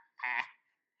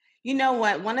 You know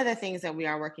what? One of the things that we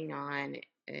are working on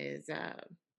is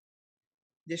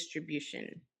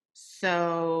distribution.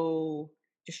 So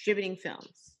distributing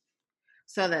films.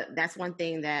 So that's one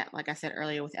thing that, like I said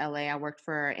earlier, with LA, I worked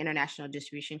for an international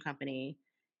distribution company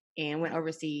and went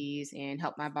overseas and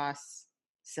helped my boss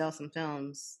sell some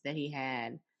films that he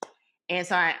had. And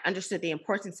so I understood the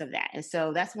importance of that. And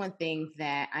so that's one thing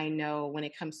that I know when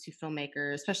it comes to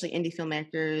filmmakers, especially indie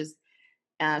filmmakers,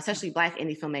 especially Black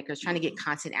indie filmmakers, trying to get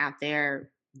content out there.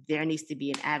 There needs to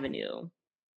be an avenue,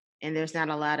 and there's not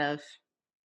a lot of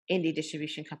indie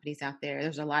distribution companies out there.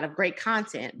 There's a lot of great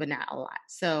content, but not a lot.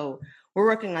 So we're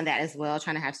working on that as well,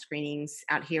 trying to have screenings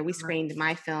out here. We screened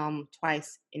my film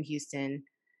twice in Houston,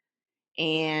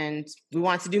 and we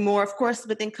want to do more, of course,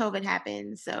 but then COVID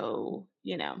happened. So,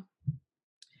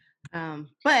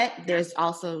 but there's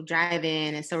also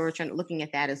drive-in, and so we're looking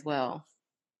at that as well.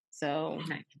 So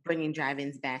Nice. bringing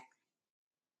drive-ins back.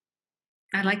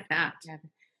 I like that. Yeah,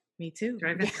 me too.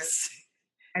 Drive-in. Yes.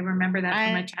 I remember that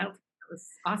from my childhood. That was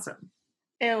awesome.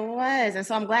 It was. And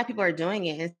so I'm glad people are doing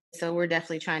it. And so we're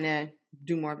definitely trying to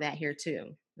do more of that here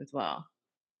too, as well.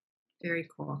 Very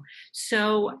cool.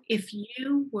 So if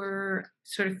you were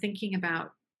sort of thinking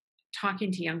about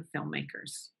talking to young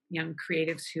filmmakers, young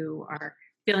creatives who are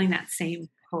feeling that same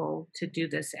pull to do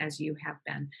this as you have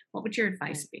been, what would your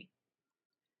advice be?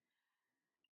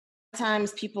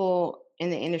 Sometimes people in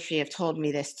the industry have told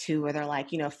me this too, where they're like,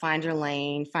 find your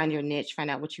lane, find your niche, find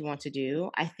out what you want to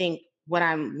do. I think what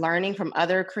I'm learning from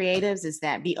other creatives is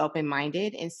that be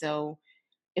open-minded. And so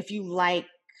if you like,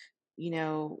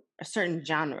 a certain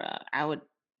genre, I would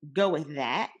go with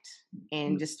that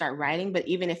and just start writing. But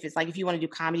even if it's like, if you want to do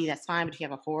comedy, that's fine. But if you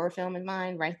have a horror film in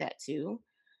mind, write that too.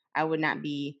 I would not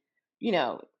be,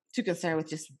 too concerned with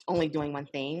just only doing one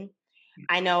thing.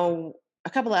 I know a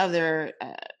couple of other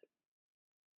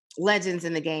legends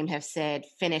in the game have said,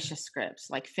 finish a script,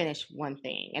 like finish one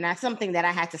thing. And that's something that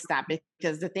I had to stop,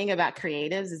 because the thing about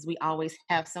creatives is we always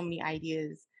have so many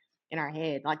ideas in our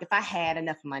head. Like if I had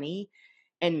enough money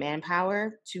and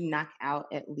manpower to knock out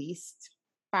at least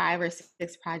 5 or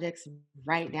 6 projects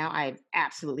right now, I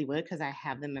absolutely would, because I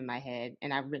have them in my head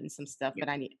and I've written some stuff, but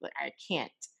I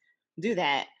can't do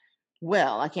that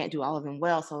well. I can't do all of them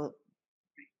well. So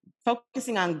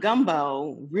focusing on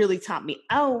gumbo really taught me,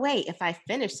 oh, wait, if I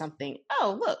finish something,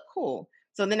 oh, look, cool.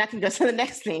 So then I can go to the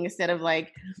next thing instead of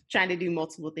like trying to do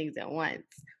multiple things at once.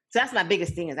 So that's my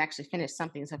biggest thing, is actually finish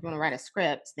something. So if you want to write a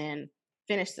script, then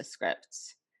finish the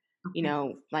script,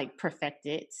 like perfect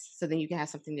it. So then you can have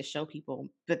something to show people.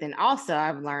 But then also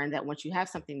I've learned that once you have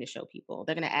something to show people,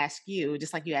 they're going to ask you,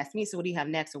 just like you asked me, so what do you have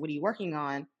next? Or what are you working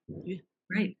on?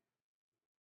 Right.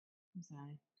 I'm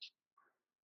sorry.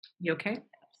 You okay?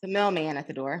 The mailman at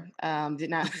the door did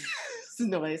not.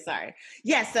 Nobody, sorry.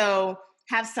 Yeah, so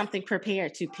have something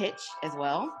prepared to pitch as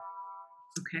well.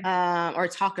 Okay. Or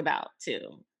talk about too.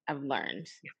 I've learned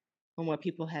from what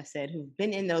people have said who've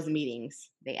been in those meetings.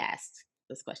 They asked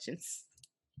those questions.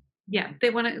 Yeah, they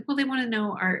want to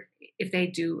know, if they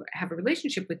do have a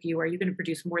relationship with you, are you going to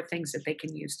produce more things that they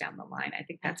can use down the line? I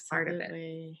think that's part of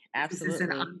it. Absolutely. This is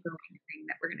an ongoing thing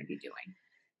that we're going to be doing.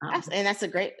 And that's a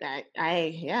great,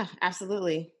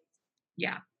 absolutely.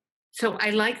 Yeah. So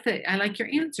I like your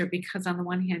answer, because on the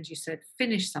one hand you said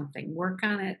finish something, work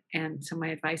on it. And so my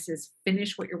advice is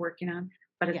finish what you're working on,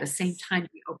 but at the same time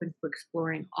be open to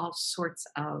exploring all sorts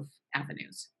of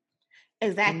avenues.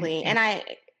 Exactly. And I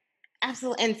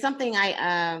absolutely, and something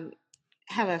I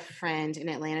have a friend in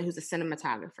Atlanta who's a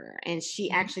cinematographer, and she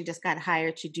actually just got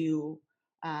hired to do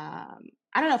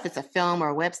I don't know if it's a film or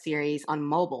a web series on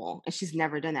mobile, and she's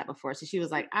never done that before. So she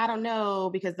was like, I don't know,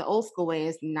 because the old school way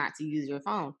is not to use your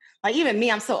phone. Like even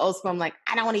me, I'm so old school. I'm like,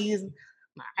 I don't want to use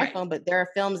my iPhone, but there are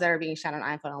films that are being shot on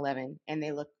iPhone 11 and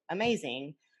they look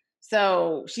amazing.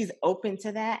 So she's open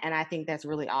to that. And I think that's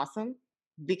really awesome,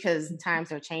 because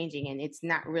times are changing, and it's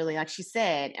not really, like she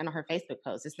said in her Facebook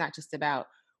post, it's not just about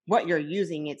what you're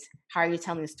using, it's how are you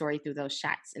telling the story through those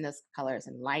shots and those colors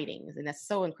and lightings. And that's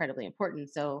so incredibly important.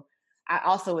 So I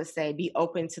also would say be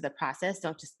open to the process.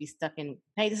 Don't just be stuck in,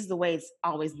 hey, this is the way it's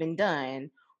always been done.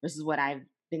 This is what I've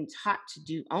been taught to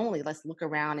do only. Let's look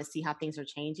around and see how things are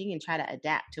changing and try to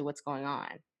adapt to what's going on.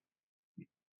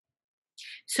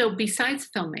 So besides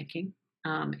filmmaking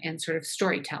and sort of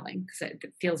storytelling, because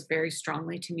it feels very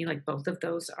strongly to me like both of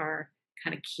those are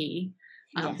kind of key.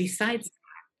 Besides,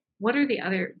 what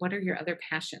are your other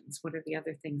passions? What are the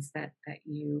other things that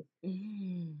you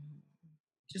Mm.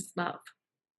 just love?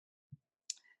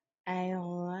 I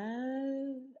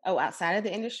love, oh, outside of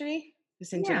the industry,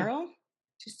 just in Yeah, general.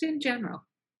 just in general.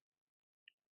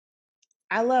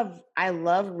 I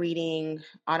love reading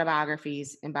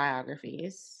autobiographies and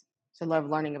biographies. So love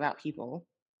learning about people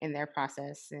and their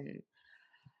process, and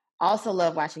also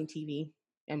love watching TV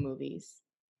and movies.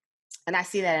 And I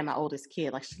see that in my oldest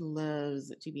kid. Like, she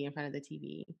loves to be in front of the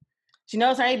TV. She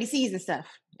knows her ABCs and stuff,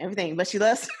 everything, but she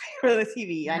loves to be in front of the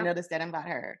TV. I Yep. noticed that about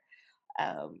her.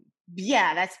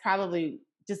 Yeah, that's probably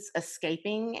just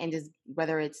escaping, and just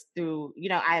whether it's through,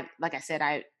 I, like I said,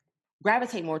 I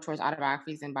gravitate more towards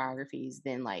autobiographies and biographies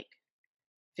than like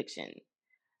fiction.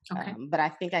 Okay. But I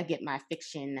think I get my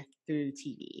fiction through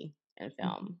TV and Mhm.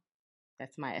 film.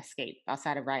 That's my escape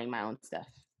outside of writing my own stuff.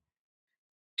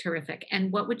 Terrific.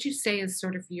 And what would you say is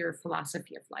sort of your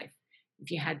philosophy of life?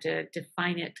 If you had to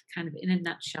define it kind of in a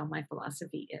nutshell, my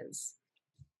philosophy is.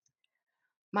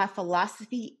 My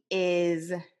philosophy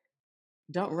is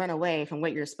don't run away from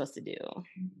what you're supposed to do.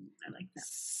 I like that.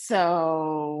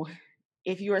 So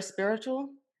if you are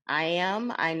spiritual, I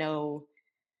am. I know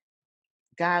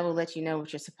God will let you know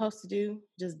what you're supposed to do.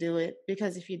 Just do it,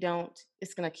 because if you don't,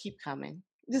 it's gonna keep coming.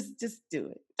 Just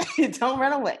do it. Don't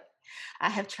run away. I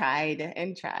have tried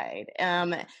and tried.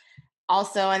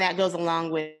 Also, and that goes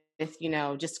along with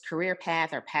just career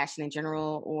path or passion in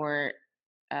general, or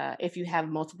if you have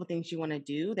multiple things you want to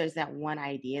do, there's that one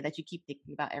idea that you keep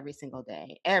thinking about every single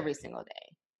day, every single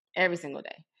day,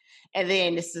 and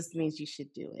then this just means you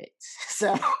should do it.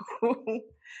 So,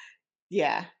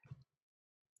 yeah.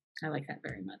 I like that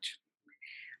very much.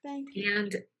 Thank you.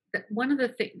 And one of the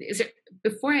things is there,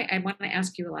 before I want to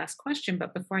ask you a last question,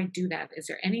 but before I do that, is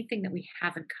there anything that we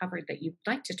haven't covered that you'd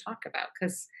like to talk about?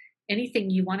 Because anything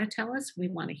you want to tell us, we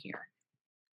want to hear.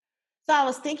 So I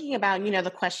was thinking about,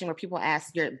 the question where people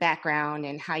ask your background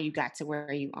and how you got to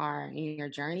where you are in your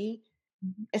journey.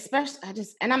 Mhm. Especially,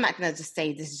 and I'm not going to just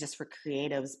say this is just for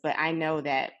creatives, but I know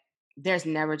that there's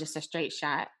never just a straight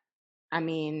shot. I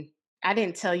mean, I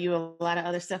didn't tell you a lot of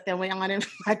other stuff that went on in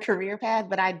my career path,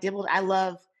 but I dibbled. I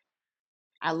love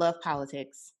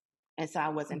politics, and so I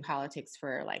was in politics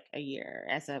for like a year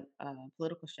as a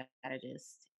political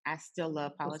strategist. I still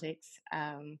love politics.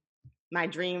 My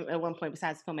dream at one point,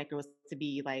 besides filmmaker, was to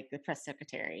be like the press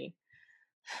secretary,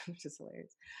 which is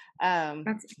hilarious.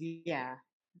 That's Yeah,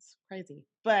 it's crazy,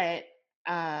 but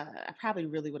I probably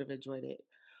really would have enjoyed it.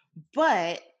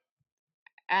 But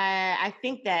I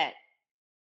think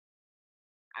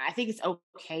it's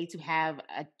okay to have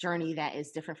a journey that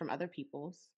is different from other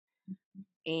people's,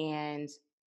 and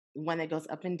one that goes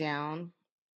up and down,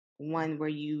 one where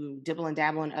you dibble and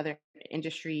dabble in other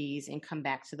industries and come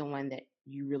back to the one that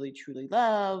you really truly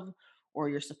love or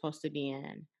you're supposed to be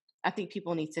in. I think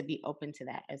people need to be open to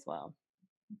that as well.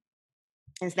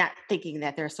 And it's not thinking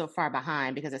that they're so far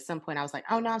behind, because at some point I was like,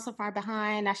 oh no, I'm so far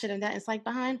behind. I should have done. It's like,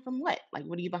 behind from what? Like,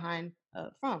 what are you behind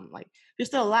from? Like, if you're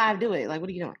still alive, do it. Like, what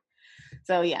are you doing?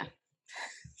 So yeah,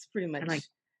 it's pretty I like. much,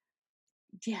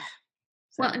 yeah.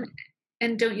 Well, So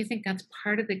and don't you think that's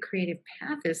part of the creative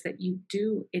path is that you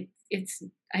do it? It's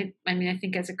I mean I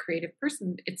think as a creative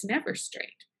person, it's never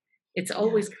straight. It's yeah.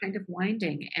 always kind of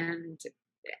winding, and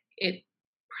it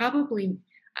probably,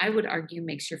 I would argue,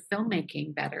 makes your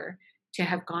filmmaking better to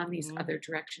have gone these Mhm. other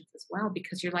directions as well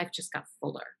because your life just got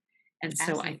fuller. And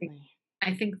so Absolutely.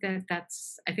 I think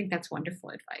that's wonderful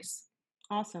advice.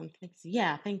 Awesome. Thanks.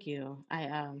 Yeah, thank you.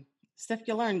 I stuff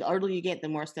you learn, the older you get, the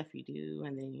more stuff you do,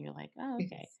 and then you're like, oh, It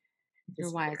okay. is. It You're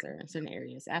is very wiser in certain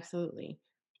areas. Absolutely.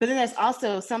 But then there's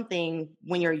also something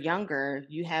when you're younger,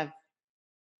 you have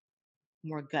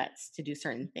more guts to do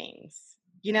certain things.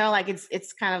 Like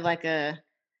it's kind of like a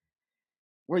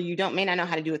where you don't may not know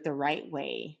how to do it the right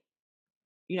way,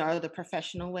 or the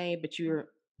professional way, but you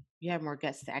have more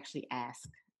guts to actually ask,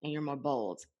 and you're more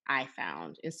bold, I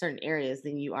found, in certain areas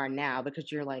than you are now,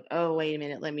 because you're like, oh, wait a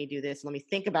minute, let me do this. Let me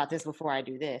think about this before I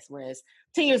do this. Whereas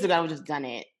 10 years ago, I would just done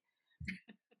it.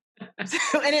 And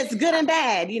it's good and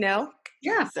bad.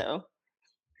 yeah. So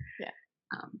yeah.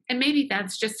 And maybe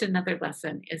that's just another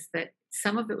lesson is that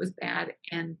some of it was bad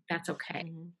and that's okay.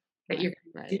 Mhm. That you're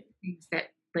Right, going to do right. things that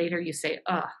later you say,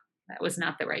 oh, that was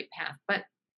not the right path. But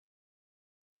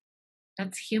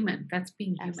that's human. That's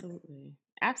being human. Absolutely. And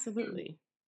Absolutely.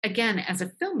 again, as a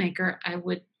filmmaker, I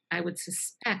would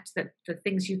suspect that the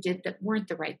things you did that weren't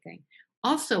the right thing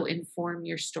also inform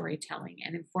your storytelling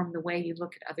and inform the way you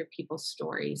look at other people's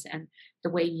stories and the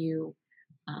way you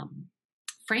um,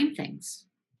 frame things.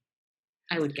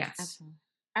 I would guess. Absolutely.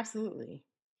 Absolutely.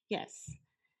 Yes.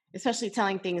 especially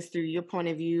telling things through your point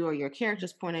of view or your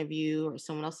character's point of view or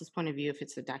someone else's point of view. If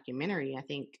it's a documentary, I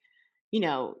think,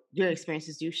 your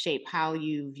experiences do shape how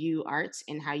you view art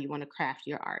and how you want to craft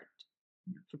your art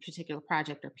for a particular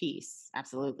project or piece.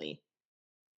 Absolutely.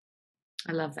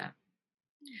 I love that.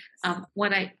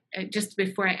 What just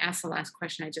before I ask the last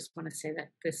question, I just want to say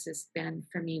that this has been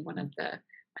for me one of the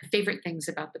my favorite things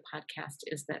about the podcast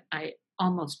is that I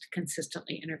almost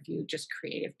consistently interview just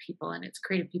creative people, and it's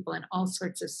creative people in all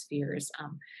sorts of spheres.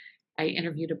 I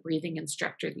interviewed a breathing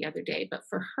instructor the other day, but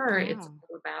for her, it's Oh,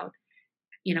 all about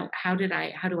how do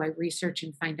I research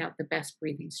and find out the best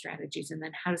breathing strategies, and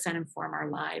then how does that inform our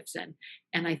lives?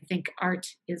 And I think art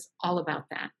is all about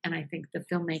that, and I think the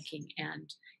filmmaking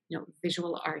and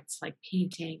visual arts like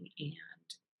painting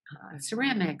and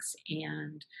ceramics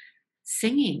and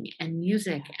singing and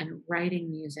music and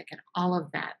writing music and all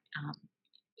of that,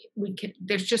 we can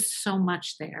there's just so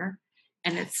much there,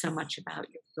 and it's so yes. much about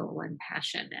your soul and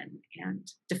passion and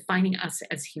defining us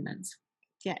as humans.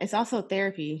 Yeah, it's also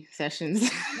therapy sessions.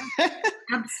 Yeah,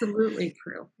 absolutely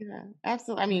true. Yeah,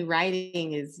 absolutely. I mean,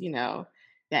 writing is,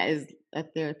 that is a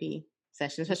therapy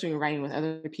session, especially when you're writing with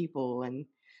other people. And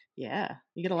yeah,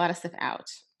 you get a lot of stuff out.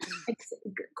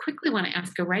 Quickly want to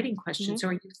ask a writing question. Mhm. So,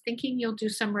 are you thinking you'll do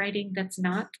some writing that's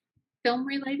not film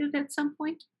related at some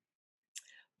point?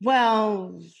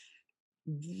 Well,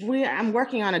 I'm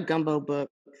working on a gumbo book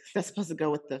that's supposed to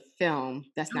go with the film.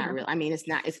 That's Oh, not real. wow. I mean, it's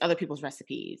not. It's other people's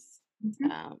recipes.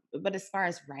 Mhm. But as far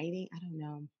as writing, I don't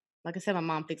know. Like I said, my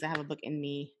mom thinks I have a book in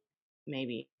me.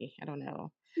 Maybe I don't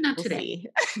know. Not We'll today.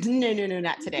 see. No, no, no,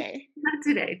 not today. Not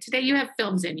today. Today you have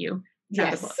films in you, not a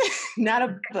Yes, book. not a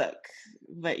Okay. book,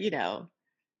 but yeah,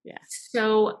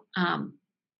 So,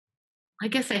 I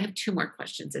guess I have two more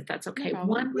questions, if that's no okay. problem.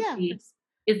 One would Yeah, of be, course.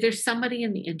 is there somebody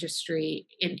in the industry,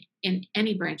 in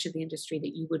any branch of the industry,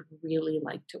 that you would really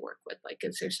like to work with? Like,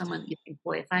 is there someone you think,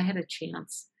 boy, if I had a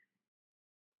chance,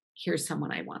 here's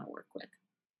someone I want to work with?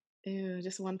 Ew,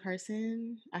 just one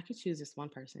person. I could choose just one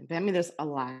person, but I mean, there's a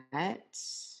lot.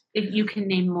 If you can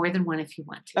name more than one if you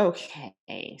want to.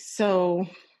 Okay, so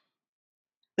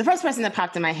the first person that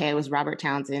popped in my head was Robert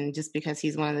Townsend, just because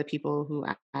he's one of the people who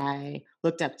I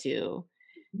looked up to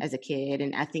Mhm. as a kid,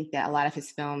 and I think that a lot of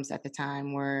his films at the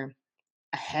time were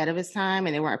ahead of his time,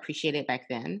 and they weren't appreciated back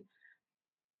then.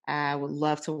 I would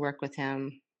love to work with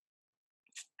him.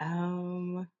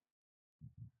 Um,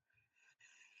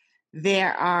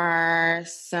 There are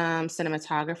some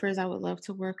cinematographers I would love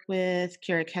to work with: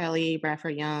 Kira Kelly,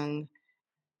 Bradford Young,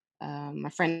 my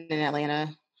friend in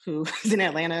Atlanta who is in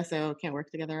Atlanta, so can't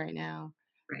work together right now.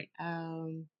 Right.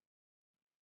 Um,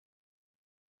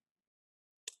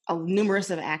 Numerous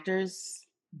of actors.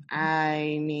 Mhm.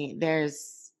 I mean,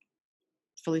 there's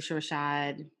Felicia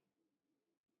Rashad,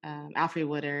 Alfred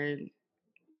Woodard,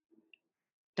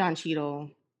 Don Cheadle.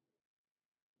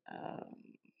 Um,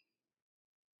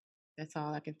 that's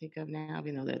all I can think of now.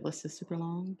 Even though that list is super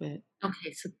long, but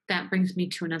Okay, so that brings me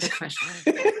to another question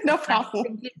no that I was problem.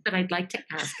 thinking that I'd like to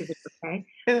ask, if it's okay.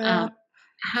 Um, Uh,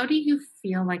 how do you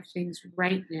feel like things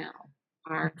right now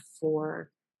are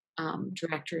for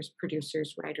directors,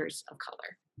 producers, writers of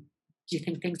color? Do you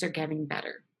think things are getting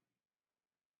better?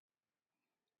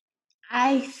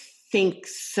 I think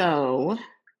so,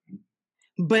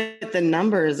 but the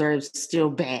numbers are still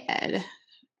bad.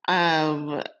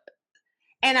 Um,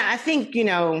 and I think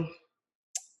and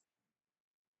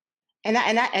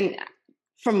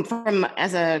from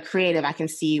as a creative, I can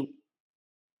see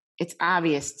it's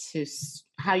obvious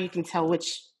how you can tell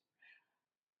which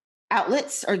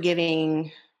outlets are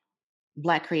giving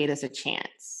Black creatives a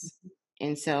chance.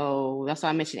 And so that's why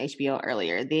I mentioned HBO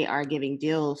earlier. They are giving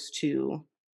deals to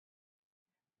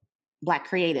Black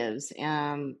creatives.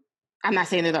 I'm not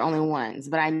saying they're the only ones,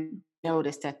 but I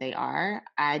noticed that they are.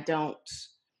 I don't,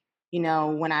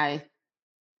 when I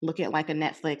look at like a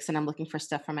Netflix and I'm looking for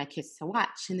stuff for my kids to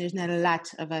watch, and there's not a lot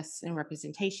of us in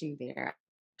representation there.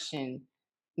 And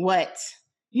what,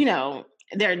 you know,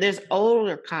 there's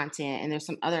older content and there's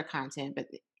some other content, but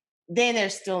then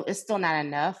it's still not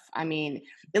enough. I mean,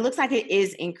 it looks like it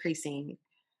is increasing,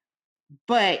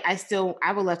 but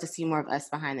I would love to see more of us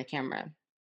behind the camera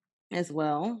as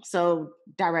well. So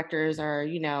directors are,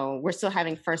 we're still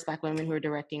having first Black women who are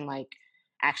directing like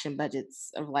action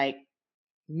budgets of like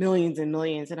millions and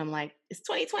millions. And I'm like, it's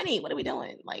 2020. What are we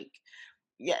doing? Like,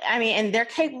 yeah, I mean, and they're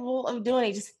capable of doing it,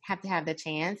 you just have to have the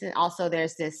chance. And also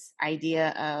there's this idea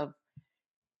of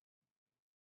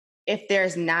if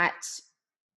there's not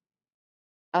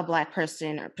a Black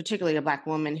person, or particularly a Black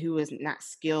woman who is not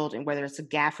skilled in whether it's a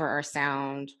gaffer or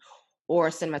sound or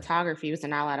cinematography, because there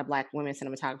are not a lot of Black women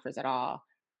cinematographers at all.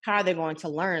 how are they going to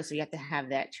learn? So you have to have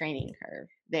that training curve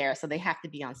there. So they have to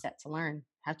be on set to learn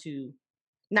how to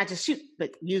not just shoot,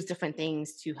 but use different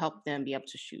things to help them be able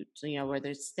to shoot. So, whether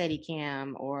it's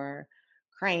Steadicam or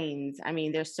cranes. I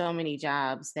mean, there's so many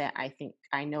jobs that I think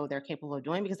I know they're capable of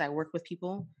doing because I work with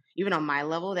people, even on my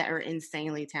level, that are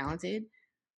insanely talented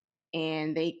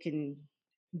and they can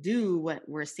do what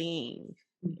we're seeing,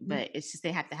 Mhm. but it's just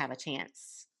they have to have a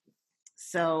chance.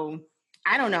 So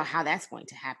I don't know how that's going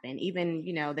to happen. Even,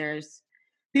 there's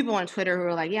people on Twitter who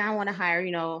are like, yeah, I want to hire,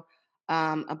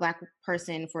 a black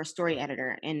person for a story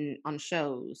editor and on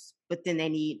shows, but then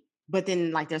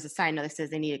like there's a side note that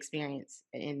says they need experience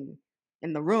in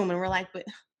the room, and we're like, but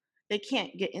they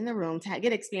can't get in the room to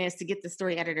get experience to get the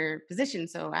story editor position.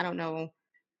 So I don't know.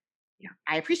 Yeah.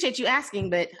 I appreciate you asking,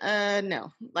 but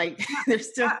no, like Yeah. there's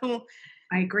still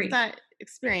I agree. that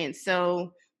experience.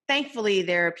 So thankfully,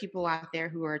 there are people out there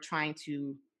who are trying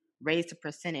to raise the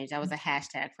percentage. That was a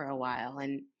hashtag for a while.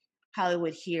 And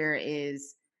Hollywood Here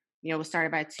is, was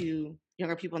started by two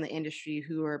younger people in the industry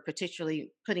who are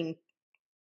particularly putting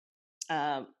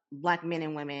uh, Black men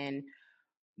and women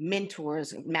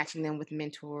mentors, matching them with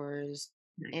mentors,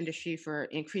 Nice. industry for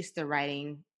increase the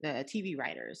writing, the TV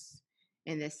writers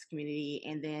in this community.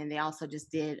 And then they also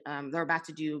just did, they're about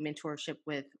to do mentorship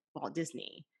with Walt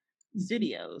Disney Mhm.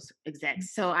 Studios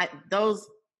execs. So those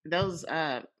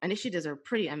initiatives are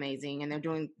pretty amazing, and they're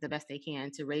doing the best they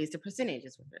can to raise the percentage,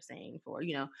 is what they're saying, for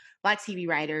Black TV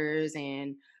writers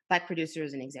and Black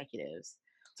producers and executives.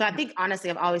 So I Yeah. think honestly,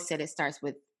 I've always said it starts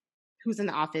with who's in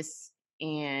the office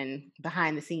and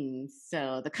behind the scenes.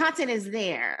 So the content is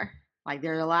there. Like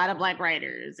there are a lot of Black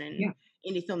writers and Yeah.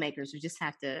 indie filmmakers who just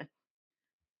have to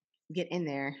get in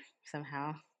there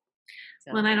somehow.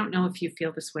 Well, and So I don't know if you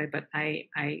feel this way, but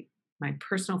my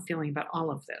personal feeling about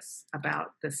all of this,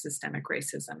 about the systemic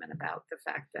racism and about the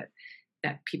fact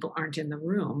that people aren't in the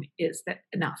room, is that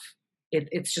enough.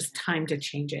 It's just time to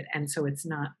change it. And so it's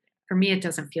not, for me, it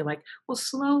doesn't feel like, well,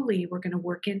 slowly we're going to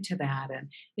work into that. And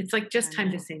it's like I just time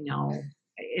to know. say no.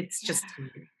 It's Yeah. just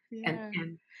time. Yeah.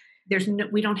 And there's no,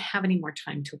 we don't have any more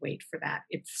time to wait for that.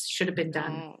 It should have been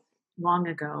done Don't. long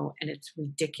ago, and it's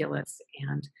ridiculous.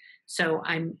 And so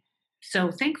I'm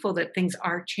so thankful that things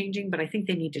are changing, but I think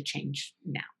they need to change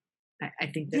now. I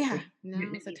think that Yeah. the No,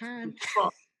 commitment it's a needs to be time.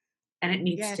 full, and it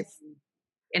needs to Yes. be,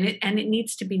 and it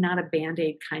needs to be not a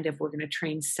band-aid kind of, we're going to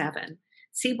train seven.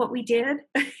 See what we did?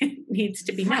 It needs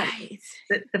to be no. Right.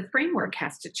 The framework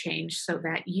has to change so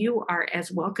that you are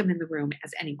as welcome in the room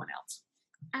as anyone else.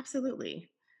 Absolutely.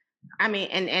 I mean,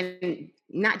 and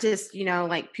not just,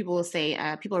 like people will say,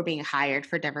 people are being hired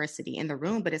for diversity in the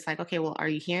room, but it's like, okay, well, are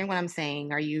you hearing what I'm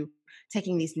saying? Are you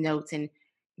taking these notes and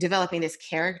developing this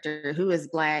character who is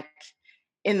Black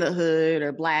in the hood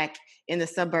or Black in the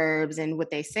suburbs? And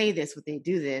would they say this? Would they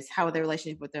do this? How would their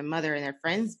relationship with their mother and their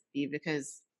friends be?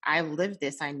 Because I lived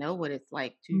this. I know what it's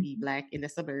like to be Mhm. Black in the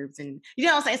suburbs. And,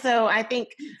 what I'm saying? So I think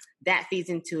Yes. that feeds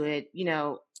into it,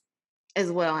 as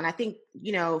well. And I think,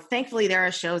 thankfully there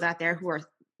are shows out there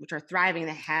which are thriving,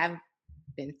 that have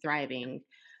been thriving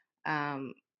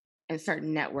um, in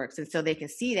certain networks. And so they can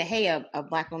see that, hey, a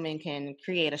Black woman can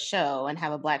create a show and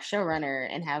have a Black showrunner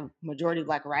and have majority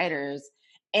Black writers,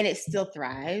 and it still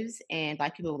thrives. And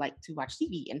Black people like to watch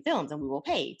TV and films, and we will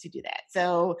pay to do that.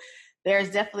 So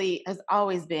there's definitely has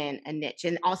always been a niche.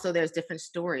 And also there's different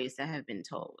stories that have been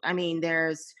told. I mean,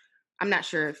 I'm not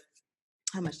sure if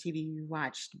how much TV you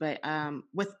watched, but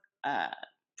with uh,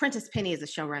 Prentice Penny is a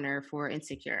showrunner for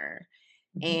Insecure,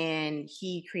 Mhm. and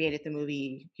he created the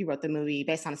movie. He wrote the movie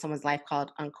based on someone's life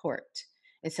called Uncorked,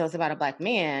 and so it's about a Black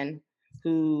man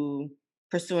who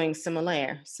pursuing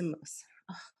sommelier is the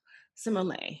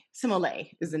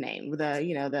name with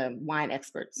the the wine Yeah.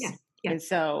 experts, Yeah. and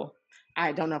so.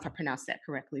 I don't know if I pronounced that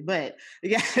correctly, but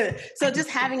yeah. I So did just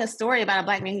too. having a story about a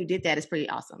Black man who did that is pretty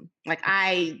awesome. Like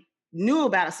I knew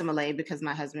about a sommelier because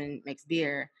my husband makes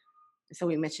beer, so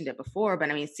we mentioned it before.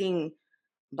 But I mean, seeing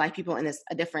Black people in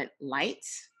a different light,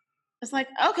 it's like,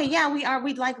 okay, yeah,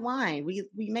 we like wine, we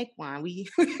make wine, we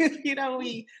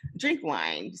we drink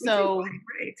wine. We drink So wine,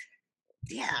 right?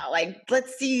 yeah, like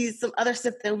let's see some other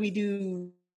stuff that we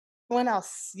do. Someone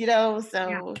else, Yeah.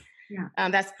 So Yeah.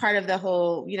 that's part of the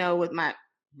whole, with my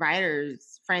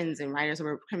writers, friends, and writers who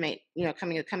are coming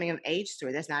a coming of age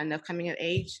story. There's not enough coming of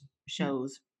age Yeah.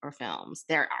 shows or films.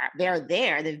 They're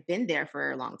there. They've been there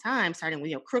for a long time. Starting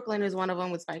with Crooklyn is one of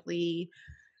them with Spike Lee.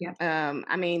 Yeah.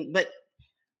 I mean, but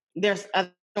there's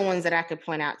other ones that I could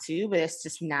point out too, but it's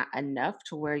just not enough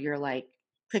to where you're like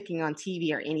clicking on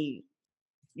TV or any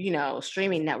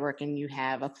streaming network, and you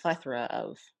have a plethora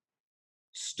of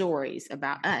stories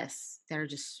about us that are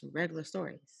just regular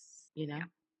stories. Yeah.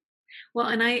 Well,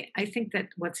 and I think that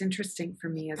what's interesting for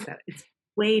me is that it's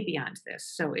way beyond this.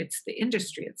 So it's the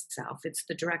industry itself, it's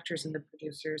the directors and the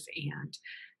producers and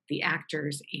the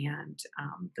actors and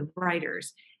the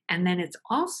writers. And then it's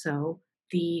also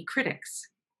the critics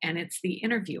and it's the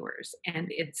interviewers and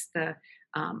it's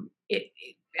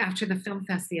after the film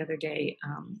fest the other day,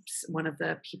 one of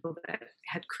the people that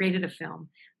had created a film,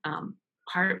 um,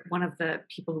 one of the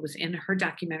people who was in her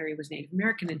documentary was Native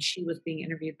American, and she was being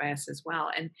interviewed by us as well.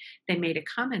 And they made a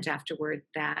comment afterward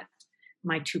that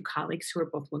my two colleagues, who are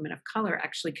both women of color,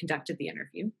 actually conducted the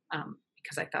interview,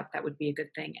 because I thought that would be a good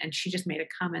thing. And she just made a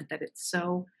comment that it's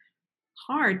so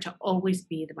hard to always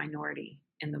be the minority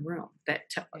in the room. That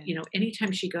Yeah.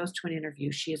 anytime she goes to an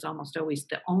interview, she is almost always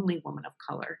the only woman of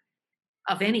color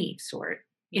of any sort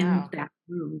in Wow. that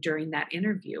room during that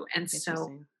interview. And so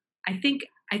Interesting.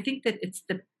 I think that it's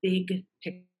the big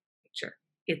picture.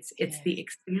 It's the Yes.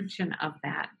 expansion of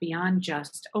that beyond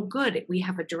just, oh good, we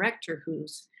have a director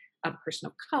who's a person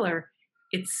of color.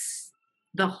 It's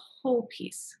the whole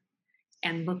piece,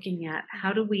 and looking at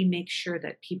how do we make sure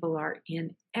that people are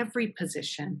in every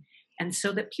position, and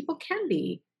so that people can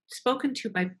be spoken to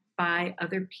by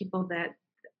other people that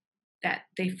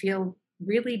they feel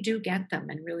really do get them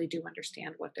and really do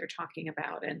understand what they're talking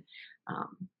about.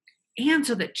 Um, and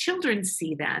so that children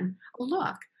see then, oh,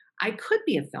 look, I could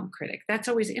be a film critic. That's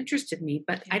always interested me,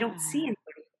 but I don't see Yeah.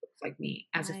 anybody who looks like me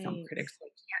as a film Right. critic, so I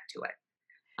can't do it.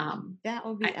 Um, That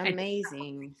would be I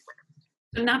amazing.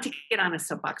 not to get on a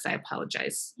soapbox, I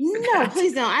apologize for No, that.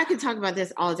 please don't. I could talk about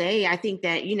this all day. I think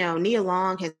that, Nia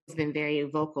Long has been very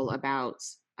vocal about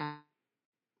uh,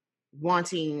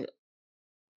 wanting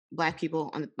Black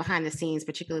people on behind the scenes,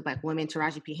 particularly Black women.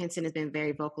 Taraji P. Henson has been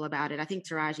very vocal about it. I think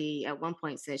Taraji at one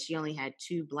point said she only had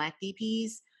two Black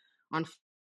DPs on.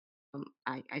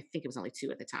 I think it was only two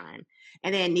at the time.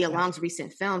 And then Nia Yeah. Long's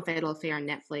recent film, Fatal Affair on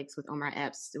Netflix with Omar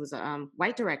Epps. It was a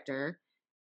white director.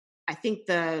 I think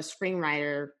the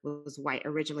screenwriter was white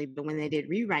originally, but when they did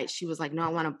rewrite, she was like, "No, I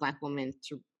want a Black woman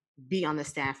to be on the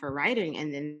staff for writing,"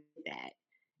 and then that.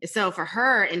 So for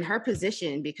her in her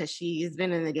position, because she's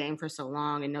been in the game for so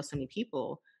long and knows so many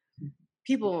people,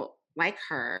 people like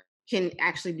her can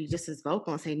actually be just as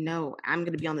vocal and say, "No, I'm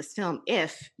going to be on this film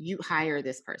if you hire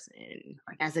this person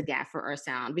as a gaffer or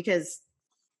sound," because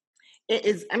it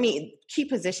is. I mean, key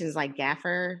positions like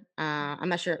gaffer. I'm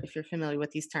not sure if you're familiar with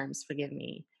these terms. Forgive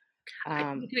me. You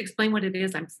Um, can explain what it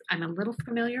is. I'm a little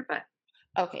familiar, but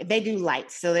Okay, they do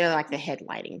lights, so they're like the head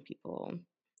lighting people,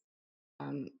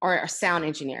 or a sound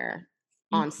engineer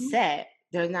on mhm. set.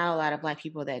 There's not a lot of Black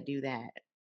people that do that.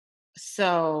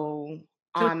 So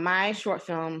So on my short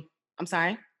film, I'm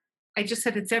sorry, I just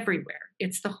said it's everywhere.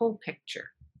 It's the whole picture.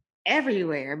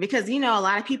 everywhere, because a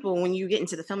lot of people when you get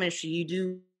into the film industry, you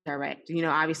do direct.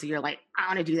 Obviously you're like, I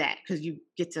want to do that because you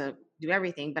get to do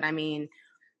everything. But I mean,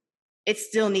 it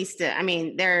still needs to. I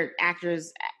mean, there are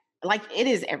actors like it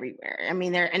is everywhere. I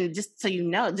mean, there and just so you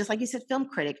know, just like you said, film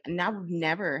critic. And I would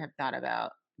never have thought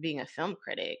about being a film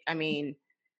critic. I mean,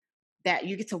 that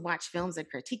you get to watch films and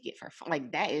critique it for fun.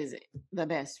 Like that is the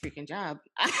best freaking job.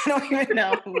 I don't even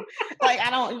know. Like I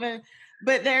don't even.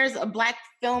 But there's a Black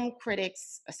Film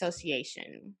Critics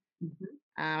Association. Mhm.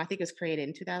 I think it was created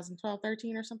in 2012,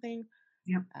 13 or something.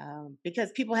 Yep.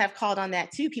 Because people have called on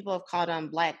that too. People have called on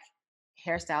Black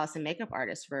hairstylists and makeup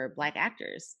artists for Black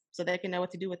actors so they can know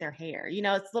what to do with their hair.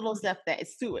 It's little stuff that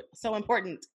is so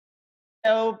important.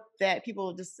 So that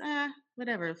people just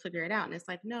whatever figure it out, and it's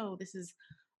like no, this is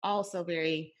also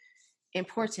very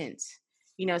important.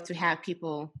 To have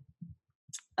people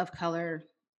of color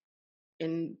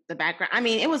in the background. I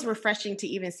mean, it was refreshing to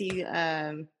even see.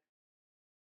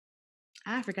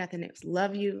 I forgot the name.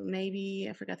 Love You, maybe.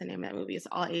 I forgot the name of that movie. It's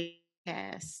all A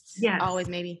cast. Yes. Always,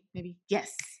 maybe.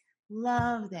 Yes.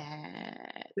 Love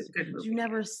that. Good You movie.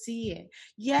 never see it.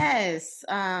 Yes.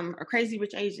 Or Crazy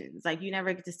Rich Asians. Like you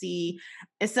never get to see.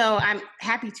 And so I'm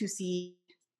happy to see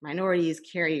minorities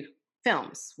carry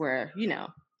films where,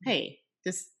 hey,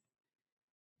 this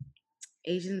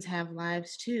Asians have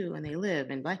lives too and they live,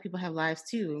 and Black people have lives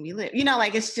too and we live.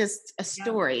 Like it's just a Yeah.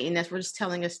 story, and we're just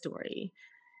telling a story.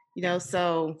 Yeah.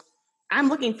 So I'm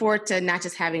looking forward to not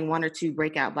just having one or two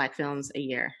breakout Black films a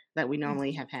year that we Mm.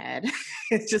 normally have had.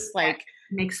 It's just That like,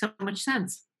 makes so much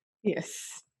sense.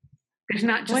 yes, There's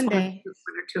not just one day.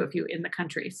 one or two of you in the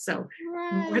country, so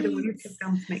more than one Right. or two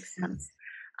films makes sense.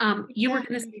 You were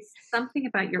gonna Exactly. say something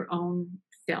about your own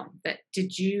film. That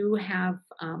did you have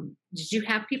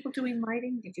people doing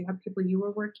lighting? Did you have people you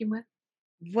were working with?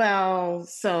 Well,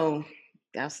 so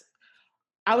that's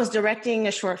I was directing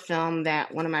a short film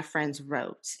that one of my friends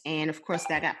wrote. And of course,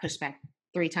 that got pushed back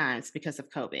three times because of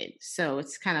COVID. So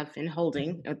it's kind of in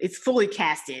holding. It's fully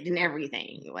casted and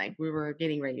everything. Like we were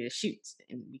getting ready to shoot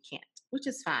and we can't, which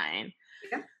is fine.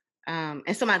 Yeah.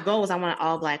 And so my goal was I want an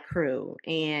all Black crew,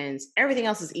 and everything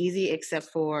else is easy except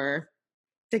for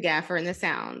the gaffer and the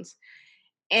sounds.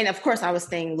 And of course, I was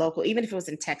staying local. Even if it was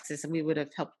in Texas, we would have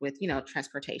helped with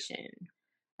transportation.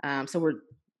 So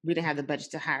we didn't have the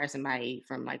budget to hire somebody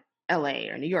from like LA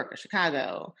or New York or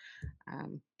Chicago.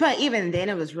 But even then,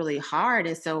 it was really hard.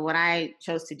 And so what I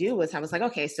chose to do was I was like,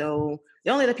 okay, so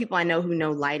the only other people I know who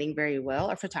know lighting very well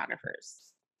are photographers.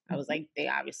 I was like, they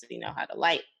obviously know how to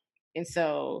light. And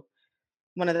so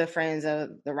one of the friends of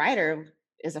the writer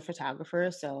is a photographer.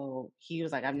 So he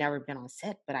was like, I've never been on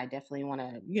set, but I definitely want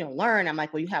to, learn. I'm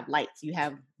like, well, you have lights, you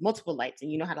have multiple lights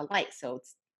and you know how to light. So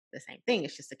it's the same thing.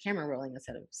 It's just a camera rolling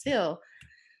instead of still.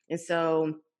 And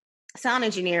so sound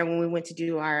engineer, when we went to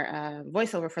do our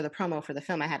voiceover for the promo for the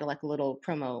film, I had like a little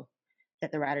promo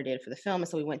that the writer did for the film. And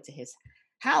so we went to his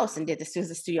house and did the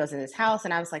studios in his house.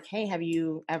 And I was like, hey, have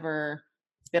you ever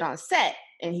been on set?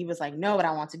 And he was like, no, but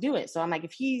I want to do it. So I'm like,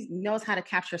 if he knows how to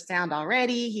capture sound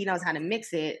already, he knows how to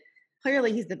mix it.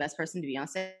 Clearly, he's the best person to be on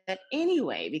set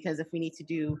anyway, because if we need to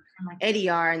do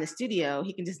ADR in the studio,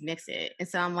 he can just mix it. And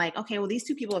so I'm like, okay, well, these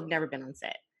two people have never been on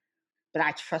set, but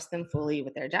I trust them fully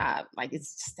with their job. Like,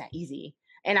 it's just that easy.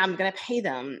 And I'm going to pay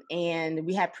them. And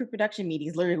we had pre-production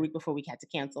meetings literally a week before we had to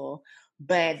cancel,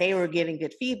 but they were giving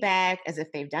good feedback as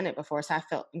if they've done it before. So I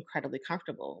felt incredibly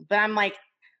comfortable. But I'm like,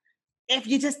 if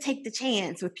you just take the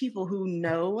chance with people who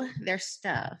know their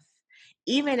stuff,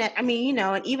 and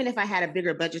even if I had a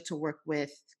bigger budget to work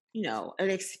with, an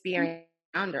experienced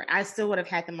founder, I still would have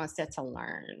had them on set to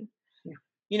learn,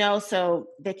 so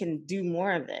they can do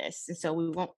more of this. And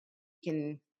so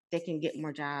they can get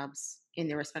more jobs in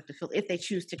their respective field if they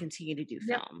choose to continue to do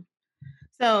film.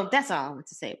 So that's all I want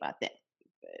to say about that.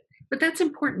 But that's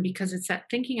important because it's that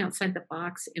thinking outside the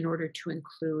box in order to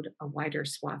include a wider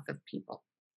swath of people.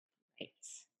 Right.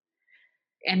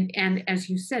 And as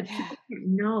you said, people can't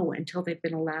know until they've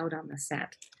been allowed on the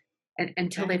set. And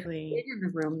until they've been in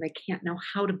the room, they can't know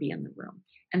how to be in the room.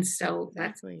 And so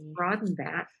let's broaden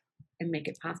that and make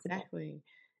it possible. Exactly.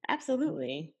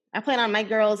 Absolutely. I plan on my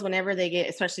girls, whenever they get,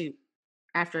 especially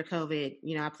after COVID,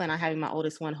 I plan on having my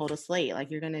oldest one hold a slate.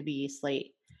 Like, you're going to be a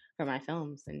slate for my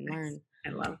films and learn. I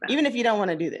love that. Even if you don't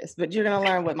want to do this, but you're going to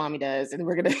learn what mommy does, and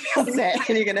we're going to be on set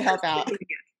and you're going to help out.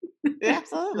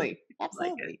 Absolutely.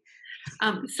 Absolutely.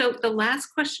 So the last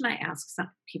question I ask some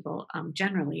people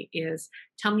generally is,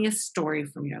 tell me a story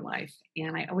from your life.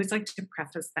 And I always like to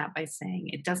preface that by saying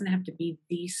it doesn't have to be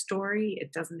the story.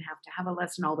 It doesn't have to have a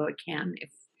lesson, although it can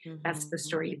if that's the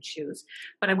story you choose.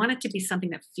 But I want it to be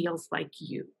something that feels like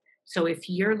you. So if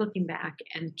you're looking back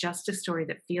and just a story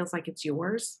that feels like it's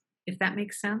yours, if that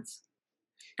makes sense,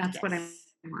 that's what I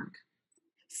want.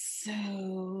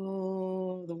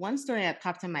 So the one story that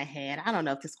popped in my head, I don't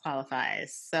know if this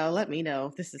qualifies. So let me know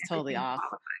if this is totally off.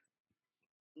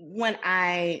 When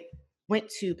I went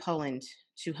to Poland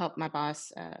to help my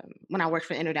boss, when I worked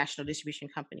for an international distribution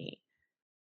company,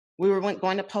 we were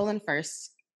going to Poland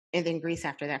first and then Greece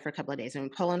after that for a couple of days, and in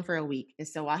Poland for a week. And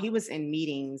so while he was in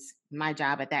meetings, my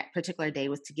job at that particular day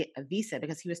was to get a visa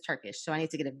because he was Turkish. So I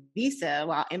needed to get a visa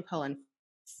while in Poland.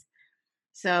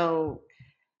 So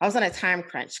I was on a time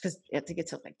crunch because I think it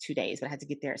took like 2 days, but I had to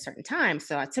get there at a certain time.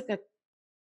 So I took a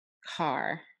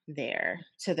car there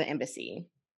to the embassy,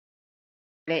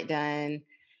 get it done,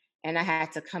 and I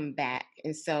had to come back.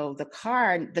 And so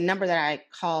the number that I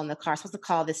call in the car, I was supposed to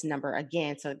call this number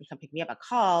again so they can come pick me up. I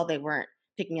called, they weren't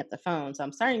picking up the phone. So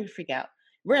I'm starting to freak out.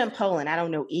 We're in Poland. I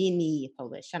don't know any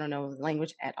Polish. I don't know the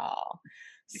language at all.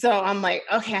 So I'm like,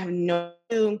 okay, I have no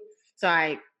clue. So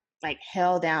I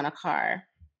held down a car.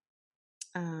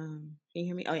 Can you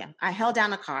hear me? Oh yeah. I held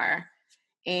down a car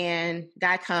and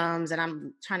guy comes and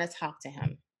I'm trying to talk to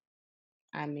him.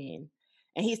 And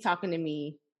he's talking to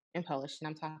me in Polish and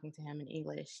I'm talking to him in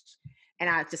English. And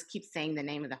I just keep saying the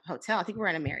name of the hotel. I think we're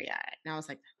at a Marriott. And I was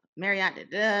like, Marriott,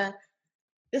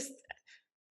 this,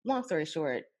 long story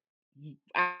short,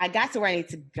 I got to where I need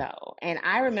to go. And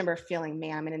I remember feeling,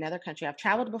 man, I'm in another country. I've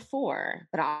traveled before,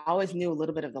 but I always knew a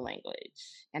little bit of the language.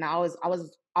 And I was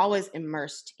always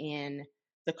immersed in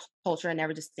the culture. I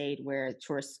never just stayed where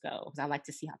tourists go because I like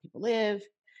to see how people live.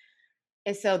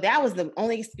 And so that was the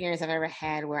only experience I've ever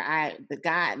had where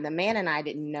the man and I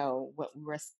didn't know what we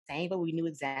were saying, but we knew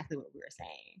exactly what we were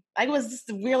saying. Like, it was just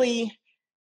a really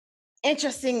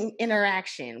interesting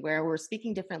interaction where we're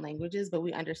speaking different languages, but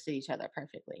we understood each other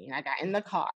perfectly. And I got in the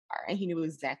car and he knew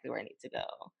exactly where I need to go.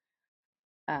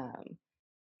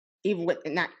 even with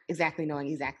not exactly knowing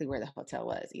exactly where the hotel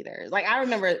was either. Like I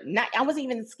remember not, I wasn't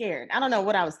even scared. I don't know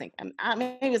what I was thinking.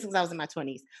 Maybe it was because I was in my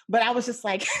 20s, but I was just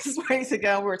like, just ready to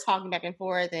go. We were talking back and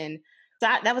forth. And so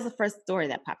that was the first story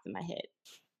that popped in my head.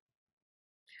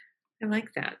 I like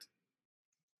that.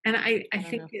 And I I don't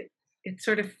think know. it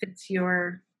sort of fits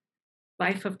your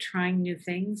life of trying new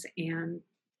things and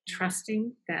Yeah.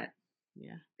 trusting that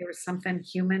Yeah. there was something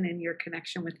human in your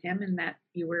connection with him and that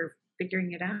you were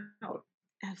figuring it out.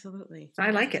 Absolutely. So I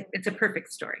like it. It's a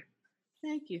perfect story.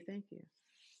 Thank you. Thank you.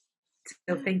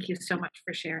 So thank you so much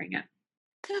for sharing it.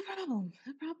 No problem.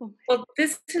 No problem. Well,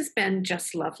 this has been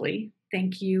just lovely.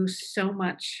 Thank you so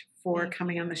much for Thank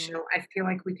coming on the you. show. I feel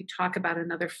like we could talk about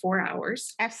another 4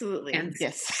 hours, Absolutely. and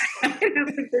Yes. I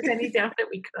don't think there's any doubt that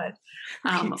we could.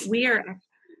 Right. We are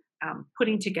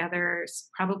putting together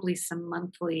probably some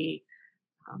monthly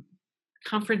um,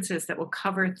 conferences that will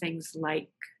cover things like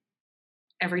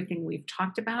everything we've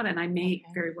talked about, and I may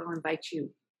Okay. very well invite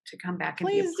you to come back and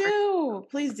be a Please part do.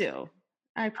 Please do.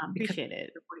 I because appreciate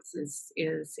it. your voice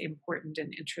is important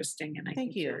and interesting, and I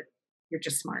Thank think you. you're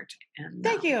just smart and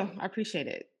Thank you. I appreciate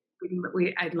it.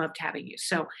 I loved having you.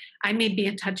 So I may be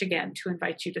in touch again to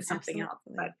invite you to something else,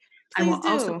 but Absolutely. I Please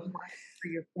will also do. be watching for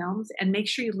your films and make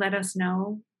sure you let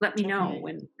me know Okay.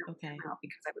 when films Okay. come out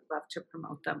because I would love to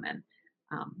promote them. And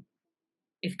um,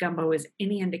 if Gumbo is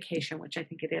any indication, which I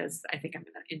think it is, I think I'm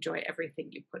going to enjoy everything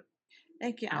you put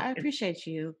Thank you. out. I appreciate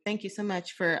you. Thank you so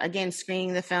much for again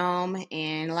screening the film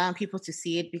and allowing people to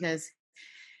see it because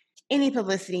any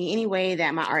publicity, any way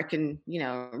that my art can,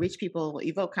 reach people,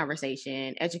 evoke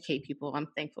conversation, educate people, I'm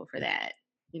thankful for that.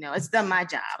 It's done my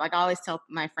job. Like I always tell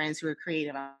my friends who are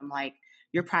creative, I'm like,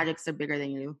 your projects are bigger than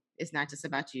you. It's not just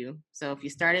about you. So if you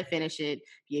start it, finish it.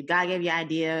 If God gave you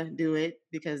idea, do it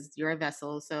because you're a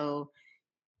vessel. So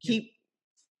Yeah.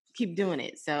 keep doing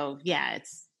it. So yeah,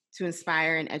 it's to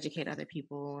inspire and educate other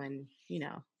people and,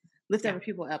 lift Yeah. other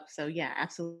people up. So yeah,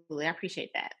 absolutely. I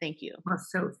appreciate that. Thank you. Well,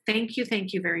 so thank you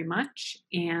very much.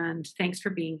 And thanks for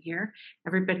being here.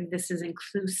 Everybody, this is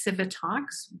Inclusiva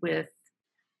Talks with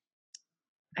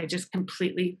I just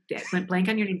completely went blank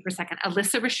on your name for a second.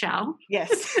 Alyssa Rochelle.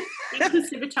 Yes.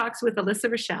 Inclusiva Talks with Alyssa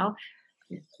Rochelle,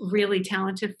 really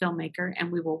talented filmmaker,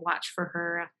 and we will watch for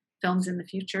her films in the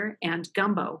future. And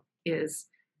Gumbo is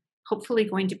hopefully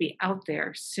going to be out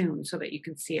there soon so that you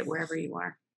can see it wherever you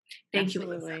are. Thank you,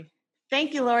 Alyssa. Absolutely.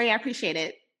 Thank you, Lori. I appreciate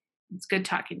it. It's good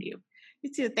talking to you.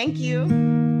 You too. Thank you.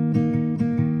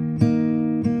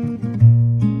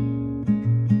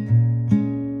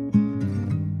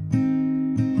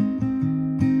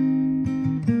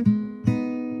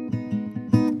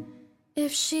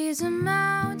 If she's a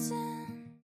mountain